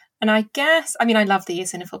 And I guess, I love the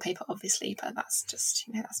eosinophil paper, obviously, but that's just,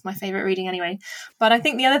 that's my favourite reading anyway. But I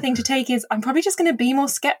think the other thing to take is I'm probably just going to be more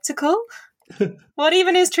sceptical. What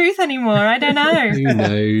even is truth anymore? I don't know. Who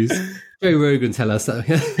knows? Joe Rogan tell us that.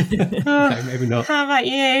 No, maybe not. How about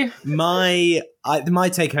you? My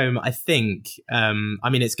take home, I think,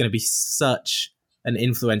 it's going to be such an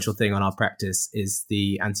influential thing on our practice, is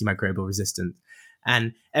the antimicrobial resistance.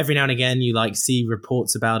 And every now and again, you see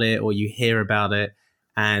reports about it or you hear about it.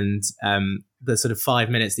 And the sort of 5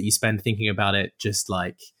 minutes that you spend thinking about it, just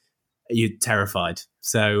you're terrified.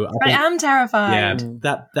 So I am terrified.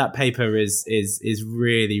 Yeah, that paper is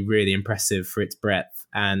really, really impressive for its breadth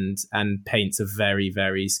and paints a very,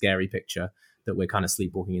 very scary picture that we're kind of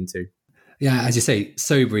sleepwalking into. Yeah, as you say,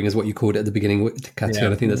 sobering is what you called it at the beginning, Katya. Yeah.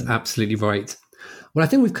 I think that's absolutely right. Well, I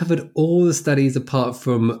think we've covered all the studies apart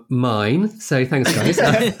from mine. So thanks, guys.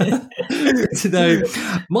 To know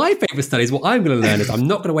my favourite studies, what I'm going to learn is I'm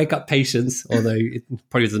not going to wake up patients, although it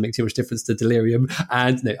probably doesn't make too much difference to delirium.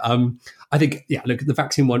 And I think, look, the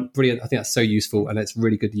vaccine one, brilliant. I think that's so useful, and it's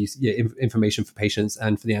really good use, information for patients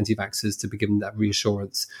and for the anti-vaxxers to be given that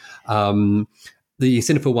reassurance. The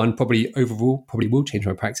eosinophil one probably will change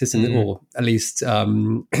my practice, or at least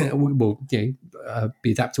will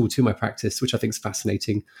be adaptable to my practice, which I think is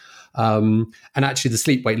fascinating. And actually, the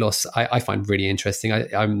sleep weight loss I find really interesting.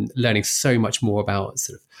 I'm learning so much more about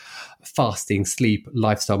sort of fasting, sleep,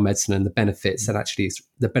 lifestyle medicine, and the benefits. And actually,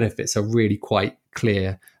 the benefits are really quite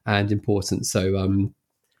clear and important. So.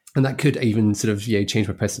 And that could even sort of change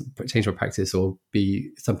my practice or be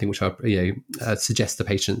something which I suggest to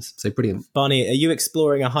patients. So brilliant. Barney, are you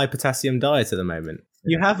exploring a high potassium diet at the moment?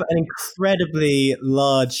 You have an incredibly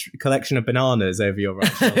large collection of bananas over your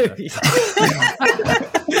right shoulder.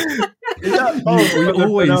 We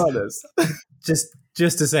always bananas.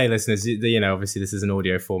 Just to say, listeners, obviously this is an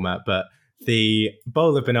audio format, but the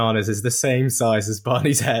bowl of bananas is the same size as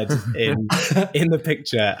Barney's head in the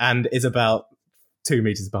picture and is about 2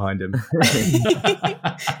 meters behind him.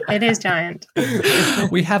 It is giant.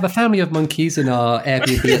 We have a family of monkeys in our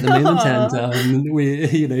Airbnb at the moment, and we,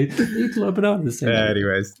 eat a lot of bananas. So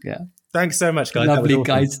anyways, thanks so much, guys. Lovely, awesome.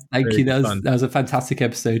 guys. Thank really you. That was a fantastic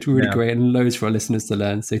episode. Really great, and loads for our listeners to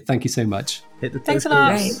learn. So thank you so much. Thanks a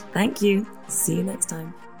lot. Great. Thank you. See you next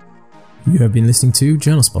time. You have been listening to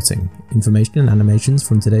Journal Spotting. Information and animations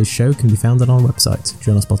from today's show can be found on our website,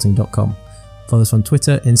 journalspotting.com. Follow us on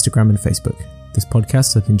Twitter, Instagram, and Facebook. This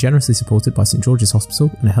podcast has been generously supported by St George's Hospital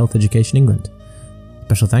and Health Education England.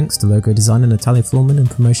 Special thanks to logo designer Natalia Florman and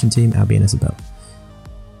promotion team Abby and Isabel.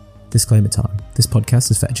 Disclaimer time. This podcast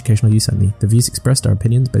is for educational use only. The views expressed are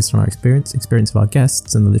opinions based on our experience of our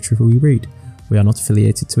guests, and the literature we read. We are not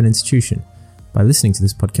affiliated to an institution. By listening to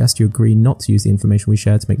this podcast, you agree not to use the information we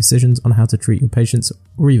share to make decisions on how to treat your patients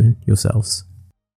or even yourselves.